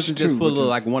saying? It wasn't just full of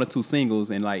like one or two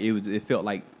singles, and like it felt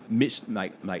like mixed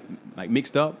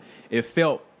mixed up. It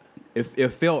felt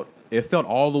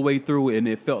all the way through, and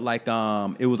it felt like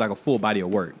it was like a full body of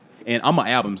work. And I'm an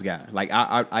albums guy. Like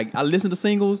I listen to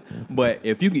singles, but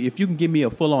if you can give me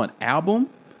a full on album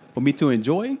for me to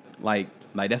enjoy, like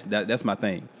that's my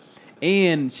thing.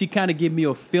 And she kind of gave me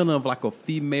a feeling of like a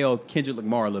female Kendrick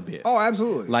Lamar a little bit. Oh,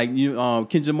 absolutely. Like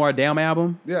Kendrick Lamar Damn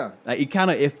album. Yeah. Like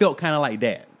it felt kind of like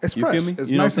that. It's you fresh. feel me? It's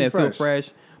you know nice what I'm saying? And fresh.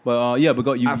 It feel fresh. But yeah, but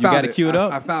go. You got it queued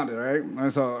up. I found it.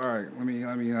 Right. So all right, let me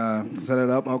set it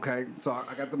up. Okay. So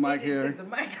I got the mic here. The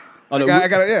mic. Oh, no, I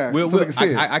got it. Yeah. So they can see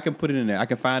it. I can put it in there. I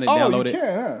can find it. Oh, download you it. can,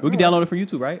 yeah. We can download it from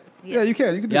YouTube, right? Yes. Yeah, you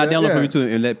can. You can do Yeah, I that. download from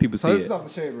YouTube and let people see So this it. is off the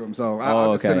Shade Room. So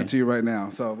I'll just send okay. it to you right now.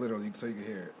 So literally, so you can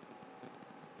hear it.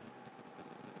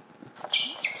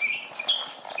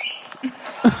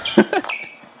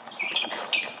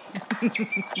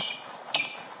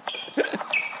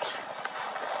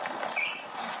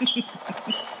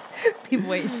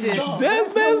 People ain't shit. No,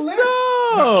 That's messed hilarious.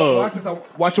 up. Watch this.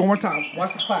 Watch it one more time.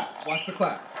 Watch the clap. Watch the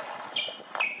clap.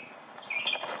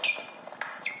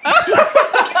 That's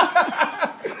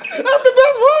the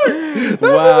best part. That's the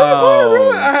best part, bro.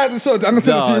 I had to show it. I'm gonna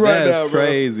send it to you right now, bro. That's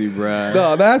crazy, bro.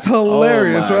 No, that's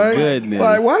hilarious, Oh, my right? goodness.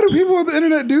 Like, why do people on the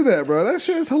internet do that, bro? That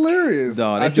shit is hilarious.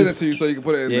 Dog, I they sent do it to you so you can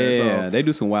put it in Yeah, there. So. they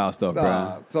do some wild stuff,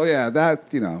 bro. So yeah, that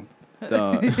Dog.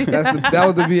 that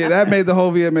was the that made the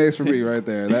whole VMAs for me right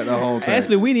there. That the whole thing.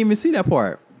 Actually, we didn't even see that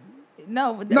part.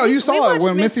 No, you we saw it watched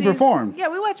when Missy performed. Yeah,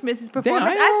 we watched Missy's Damn,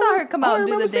 performance. I I saw her come out and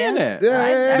do remember the seeing dance. that. Yeah,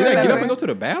 yeah, Did I get up remember. and go to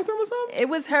the bathroom or something? It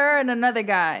was her and another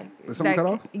guy. Did someone cut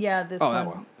off? Yeah, this Oh, one. that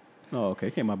one. Oh, okay.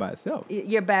 It came out by itself.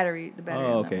 Your battery, the battery.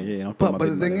 Oh, on that okay. one. Yeah. Don't put my But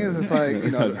the business thing out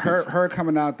is, there. it's like her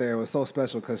coming out there was so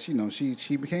special because she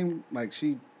became like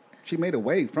she made a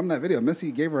way from that video.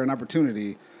 Missy gave her an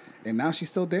opportunity, and now she's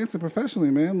still dancing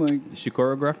professionally, man. Like Is she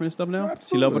choreographing and stuff now? absolutely,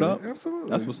 She leveled up? Absolutely,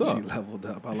 That's what's up. She leveled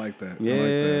up. I like that. Yeah. I like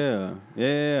that.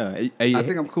 Yeah. Hey, I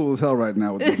think I'm cool as hell right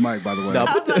now with this mic. By the way, No,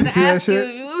 I was about to see that ask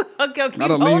shit? you. Okay, keep I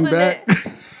don't lean holding back. it.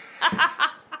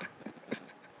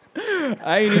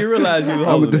 I ain't even realize you was I'm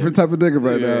a holding different it. type of nigga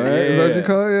right now, right? Is that what you Yeah.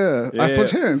 call it? Yeah. I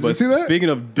switch hands. But You see that? Speaking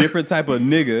of different type of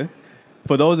nigga,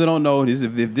 for those that don't know, if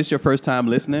this is your first time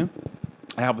listening,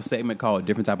 I have a segment called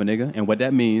Different Type of Nigga. And what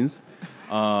that means,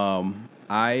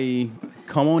 I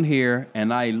come on here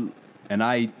and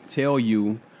I tell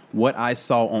you what I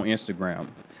saw on Instagram.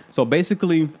 So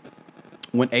basically,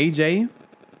 when AJ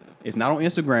is not on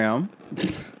Instagram,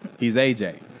 he's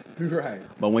AJ. Right.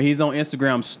 But when he's on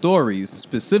Instagram stories,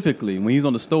 specifically, when he's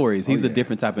on the stories, he's a yeah.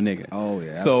 different type of nigga. Oh,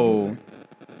 yeah, So absolutely.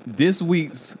 this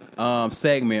week's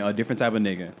segment, a different type of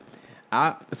nigga.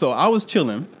 I was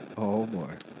chilling. Oh boy.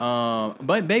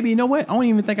 But baby, you know what? I don't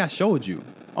even think I showed you.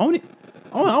 I don't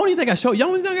even think I showed you. I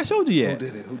don't even think I showed you yet. Who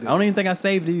did it? I don't even think I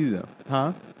saved it either.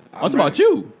 Huh? I'm talking about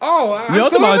you. Oh, I'm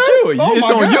talking about you. Oh, It's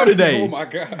my on God. you today. Oh my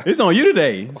God. It's on you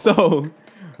today. So,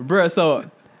 bruh,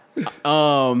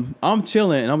 I'm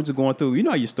chilling and I'm just going through. You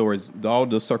know how your stories, all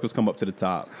the circles come up to the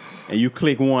top, and you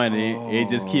click one and it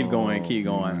just keep going, keep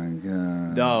going. Oh my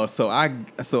God. Dog, so I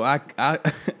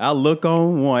look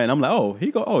on one and I'm like, oh,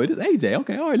 it is AJ.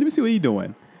 Okay, all right, let me see what he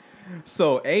doing.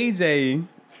 So AJ,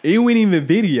 it wasn't even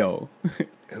video.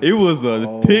 It was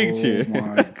a picture. Oh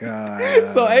my God.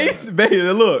 So AJ, baby,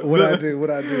 look. What I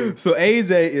do? So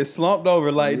AJ is slumped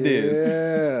over like this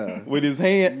Yeah. with his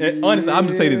hand. And honestly, I'm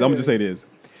just say this.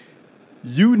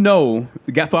 You know,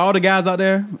 for all the guys out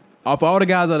there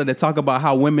that talk about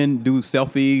how women do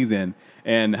selfies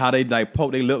and how they like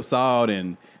poke their lips out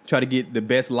and try to get the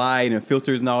best light and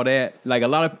filters and all that. Like a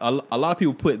lot of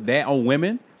people put that on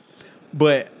women,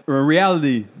 but in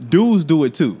reality, dudes do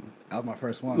it too. That was my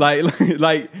first one.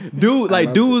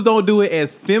 Dudes don't do it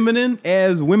as feminine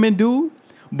as women do,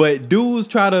 but dudes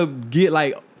try to get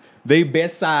like they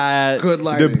best side, Good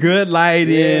lighting. the good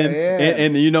lighting, Yeah.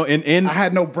 and you know, and I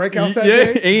had no breakouts that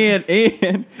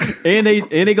day. and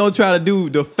they gonna try to do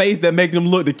the face that make them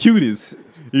look the cutest.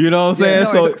 You know what I'm saying?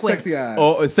 no, So sexy eyes.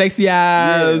 or sexy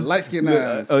eyes, light skin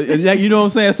eyes. yeah, you know what I'm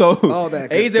saying? So All that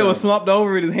good AJ was stuff. slumped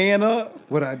over with his hand up,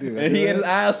 What I do? and he had his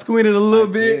eyes squinted a little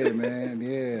bit. Yeah, man.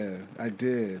 Yeah, I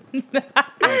did.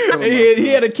 He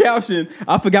had a caption.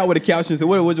 I forgot what the caption said.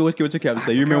 What your caption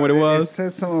say? You remember what it It was?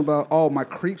 said something about, my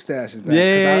creep stash is back. 'Cause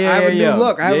Yeah, I have a yeah. new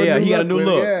look. I have Yeah, a new he got a look. new with-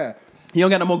 look. Yeah. He don't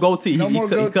got no more goatee. No he more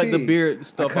cut the goatee. beard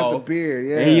stuff I cut off. the beard,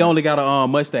 yeah. And he only got a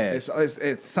mustache.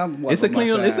 It's somewhat. It's a of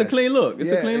clean. mustache. It's a clean look. It's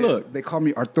a Yeah, clean look. They call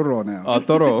me Arturo now.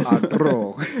 Arturo.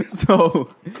 Arturo. So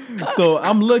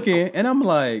I'm looking and I'm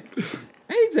like,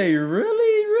 AJ,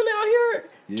 really out here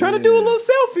trying to do a little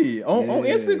selfie on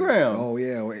Yeah. Instagram. Oh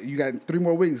yeah, Wait, you got 3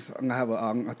 more weeks. I'm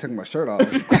gonna take my shirt off.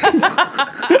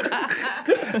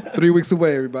 3 weeks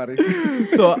away, everybody.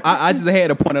 So I just had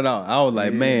to point it out. I was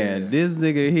like, man, this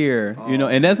nigga here, you know,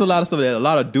 and that's a lot of stuff that a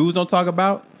lot of dudes don't talk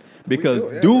about because do,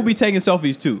 yeah. dudes be taking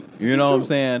selfies too. You is know what I'm true.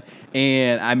 saying?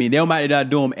 And I mean, they might not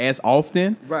do them as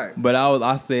often, Right. But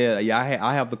I said, yeah,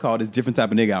 I have to call this different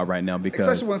type of nigga out right now because.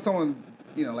 Especially when someone,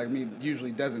 like me,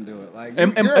 usually doesn't do it. Like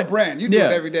And- you're a brand. You do yeah.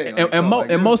 it every day.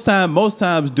 And most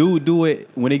times, dudes do it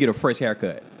when they get a fresh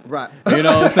haircut. Right. You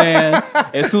know what I'm saying?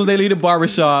 As soon as they leave the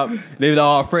barbershop, they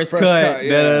all fresh cut. cut, yeah.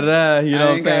 Da, da, da, you know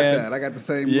what I'm I saying? got that. I got the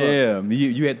same look. Yeah,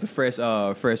 you had the fresh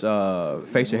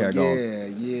facial hair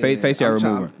going. Yeah. Facial hair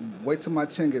remover. Wait till my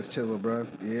chin gets chiseled, bro.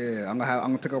 Yeah, I'm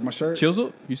gonna take off my shirt.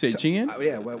 Chiseled? You said chin?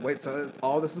 Yeah. Wait till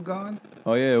all this is gone.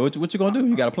 Oh yeah. What you gonna do?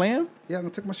 You got a plan? Yeah, I'm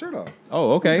gonna take my shirt off.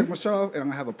 Oh, okay. I'm gonna take my shirt off, and I'm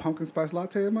gonna have a pumpkin spice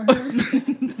latte in my hand,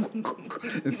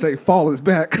 and say "Fall is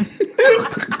back."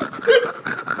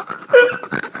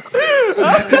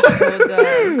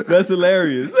 That's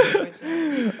hilarious.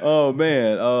 Oh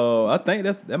man. I think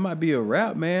that might be a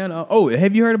wrap, man.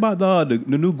 Have you heard about the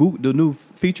new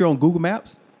feature on Google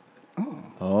Maps?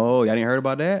 Oh, y'all didn't heard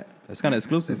about that? It's kind of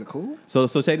exclusive. Is it cool? So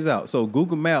check this out. So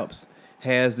Google Maps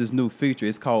has this new feature.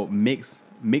 It's called mix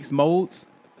modes.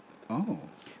 Oh.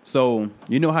 So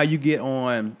you know how you get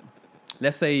on,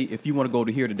 let's say if you want to go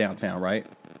to here to downtown, right?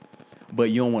 But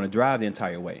you don't want to drive the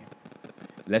entire way.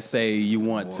 Let's say you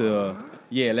want to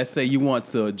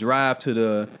drive to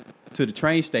the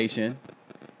train station,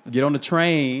 get on the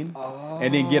train,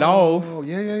 and then get off.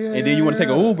 Yeah. And then you want to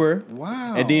take an Uber.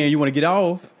 Wow. And then you want to get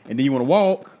off, and then you want to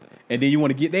walk, and then you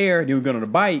want to get there, and then you get on the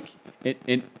bike.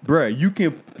 And bruh, you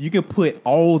can put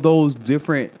all those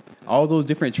different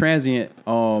transient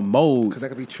modes. Because that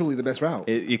could be truly the best route.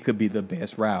 It could be the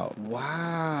best route.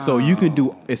 Wow. So you can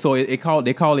do so. They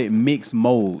call it mixed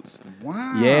modes.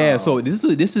 Wow. Yeah. So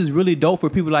this is really dope for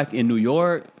people like in New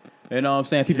York. You know what I'm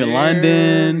saying? People in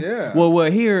London. Yeah. Well,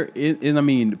 here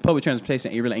public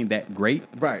transportation really ain't that great.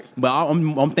 Right. But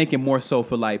I'm thinking more so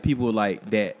for like people like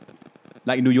that,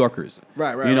 like New Yorkers.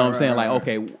 Right. You know what I'm saying? Right.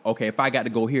 Okay, if I got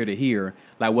to go here to here,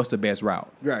 like what's the best route?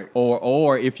 Right.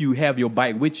 Or if you have your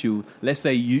bike with you, let's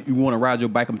say you want to ride your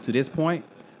bike up to this point.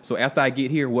 So after I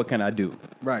get here, what can I do?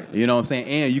 Right. You know what I'm saying?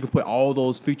 And you can put all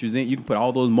those features in. You can put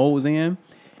all those modes in,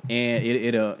 and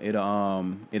it'll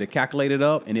calculate it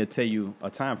up, and it'll tell you a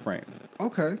time frame.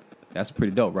 Okay. That's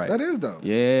pretty dope, right? That is dope.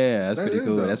 Yeah, that's pretty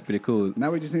cool. Dope. That's pretty cool.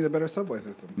 Now we just need a better subway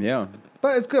system. Yeah.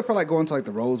 But it's good for like going to like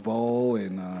the Rose Bowl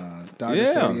and Dodger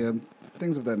Stadium,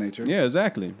 things of that nature. Yeah,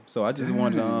 exactly. So I just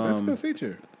wanted to. That's a good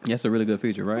feature. That's a really good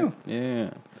feature, right? Huh. Yeah.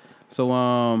 So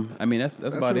that's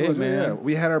about it, man. Yeah,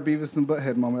 we had our Beavis and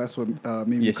Butthead moment. That's what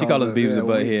Mimi she called us Beavis and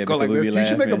Butthead. Go like because this. we You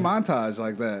should make a laughing. montage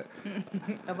like that.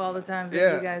 Of all the times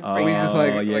that you guys bring we up. just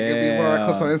like it'd be one of our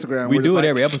clips on Instagram. We We're do just it like,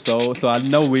 every episode, so I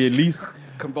know we at least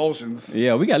convulsions. we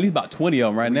got at least about 20 of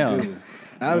them right now. Dude,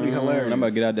 that'd be hilarious. I'm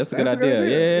gonna get out. That's a good idea.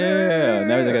 Yeah.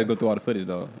 Now we just gotta go through all the footage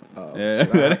though. Oh, Yeah.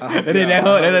 shit. That ain't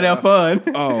that fun.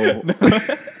 Oh.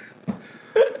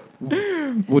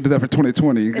 We'll do that for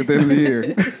 2020 at the end of the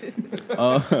year.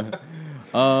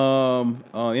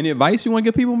 Any advice you want to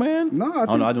give people, man? No, I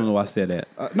don't know why I said that.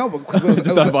 No, but it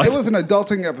was an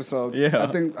adulting episode. Yeah. I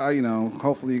think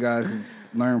hopefully you guys just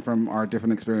learn from our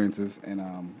different experiences and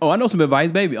I know some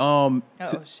advice, baby.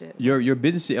 Shit. Your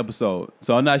business shit episode.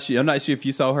 So I'm not sure if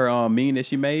you saw her meme that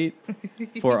she made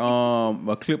for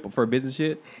a clip for business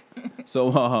shit.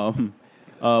 So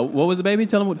what was it, baby?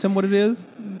 Tell them what it is.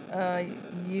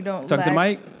 You don't talk to the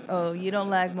mic. Oh, you don't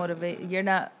lack motivation. You're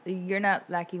not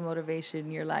lacking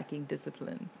motivation. You're lacking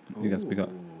discipline. You gotta speak up.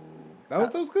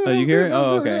 That was good. Oh, you hear it?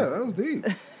 Oh, okay. Yeah, that was deep.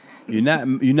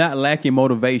 You're not lacking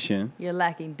motivation. You're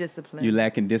lacking discipline. You're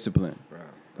lacking discipline. Bro,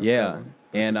 Yeah,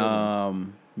 and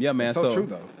yeah, man. It's so true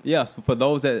though. Yeah, so for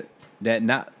those that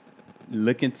not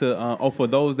looking to, for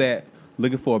those that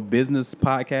looking for a business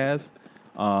podcast,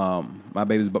 My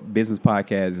Baby's Business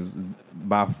Podcast is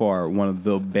by far one of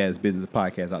the best business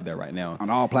podcasts out there right now.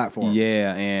 On all platforms.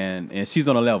 Yeah, and she's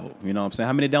on a level. You know what I'm saying?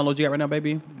 How many downloads you got right now,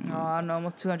 baby? Oh, I know,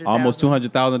 almost 200,000. Almost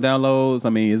 200,000 downloads. I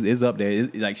mean, it's up there.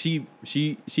 It's like she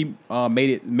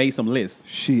made some lists.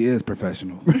 She is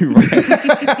professional.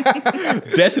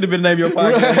 That should have been the name of your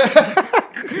podcast.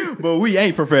 But we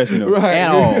ain't professional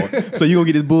at all. So you gonna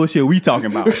get this bullshit we talking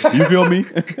about. You feel me?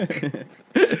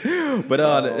 But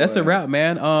that's a wrap,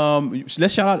 man.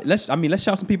 Let's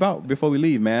shout some people out before we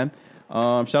leave, man.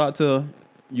 Shout out to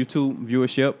YouTube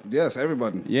viewership. Yes,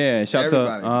 everybody. Yeah, shout out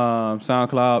to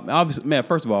SoundCloud. Obviously, man,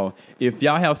 first of all, if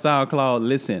y'all have SoundCloud,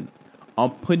 listen. I'm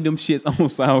putting them shits on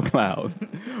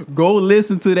SoundCloud. Go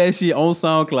listen to that shit on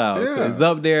SoundCloud. Yeah. It's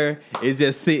up there. It's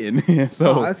just sitting.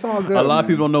 So it's all good, a lot of man.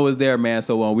 people don't know it's there, man.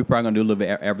 So we probably gonna do a little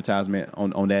bit of advertisement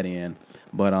on that end.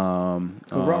 But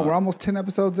we're almost 10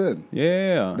 episodes in.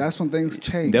 Yeah, that's when things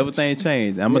change. Everything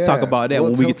changed. I'm gonna talk about that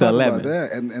when we get to 11.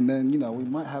 And then we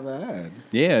might have an ad.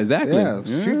 Yeah, exactly. Yeah,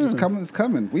 shoot, it's coming. It's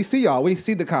coming. We see y'all. We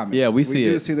see the comments. Yeah, we see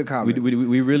the comments.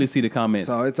 We really see the comments.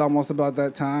 So it's almost about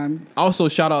that time. Also,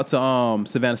 shout out to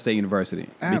Savannah State University.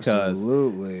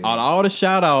 Absolutely. Because all the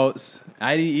shout outs,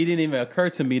 it didn't even occur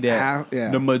to me that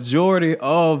the majority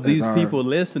of these people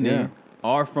listening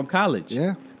are from college.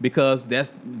 Yeah. Because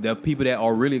that's the people that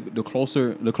are really the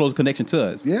closer connection to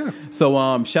us. Yeah.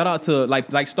 So shout out to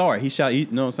like Star. He you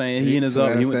know what I'm saying? He went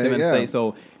to Savannah State.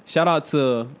 So shout out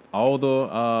to all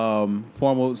the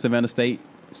former Savannah State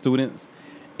students.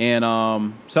 And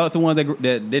shout out to one that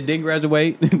didn't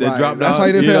graduate, that dropped out. That's why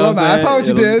you didn't say alumni. I saw what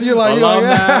you did. You're like,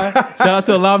 alumni. Shout out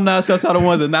to alumni. Shout out to the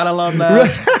ones that not alumni.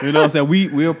 You know what I'm saying?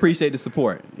 We appreciate the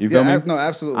support. You feel me? No,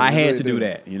 absolutely. I had to do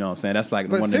that. You know what I'm saying? That's like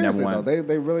but one that never won. Though,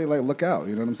 they really look out.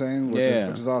 You know what I'm saying? Which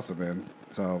is awesome, man.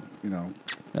 So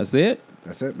that's it.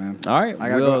 That's it, man. All right, I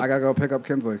gotta go pick up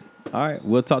Kinsley. All right,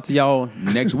 we'll talk to y'all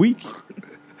next week.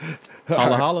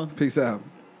 Holla holla. Peace out.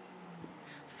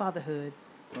 Fatherhood.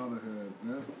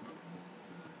 Yeah.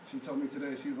 She told me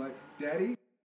today. She's like, Daddy.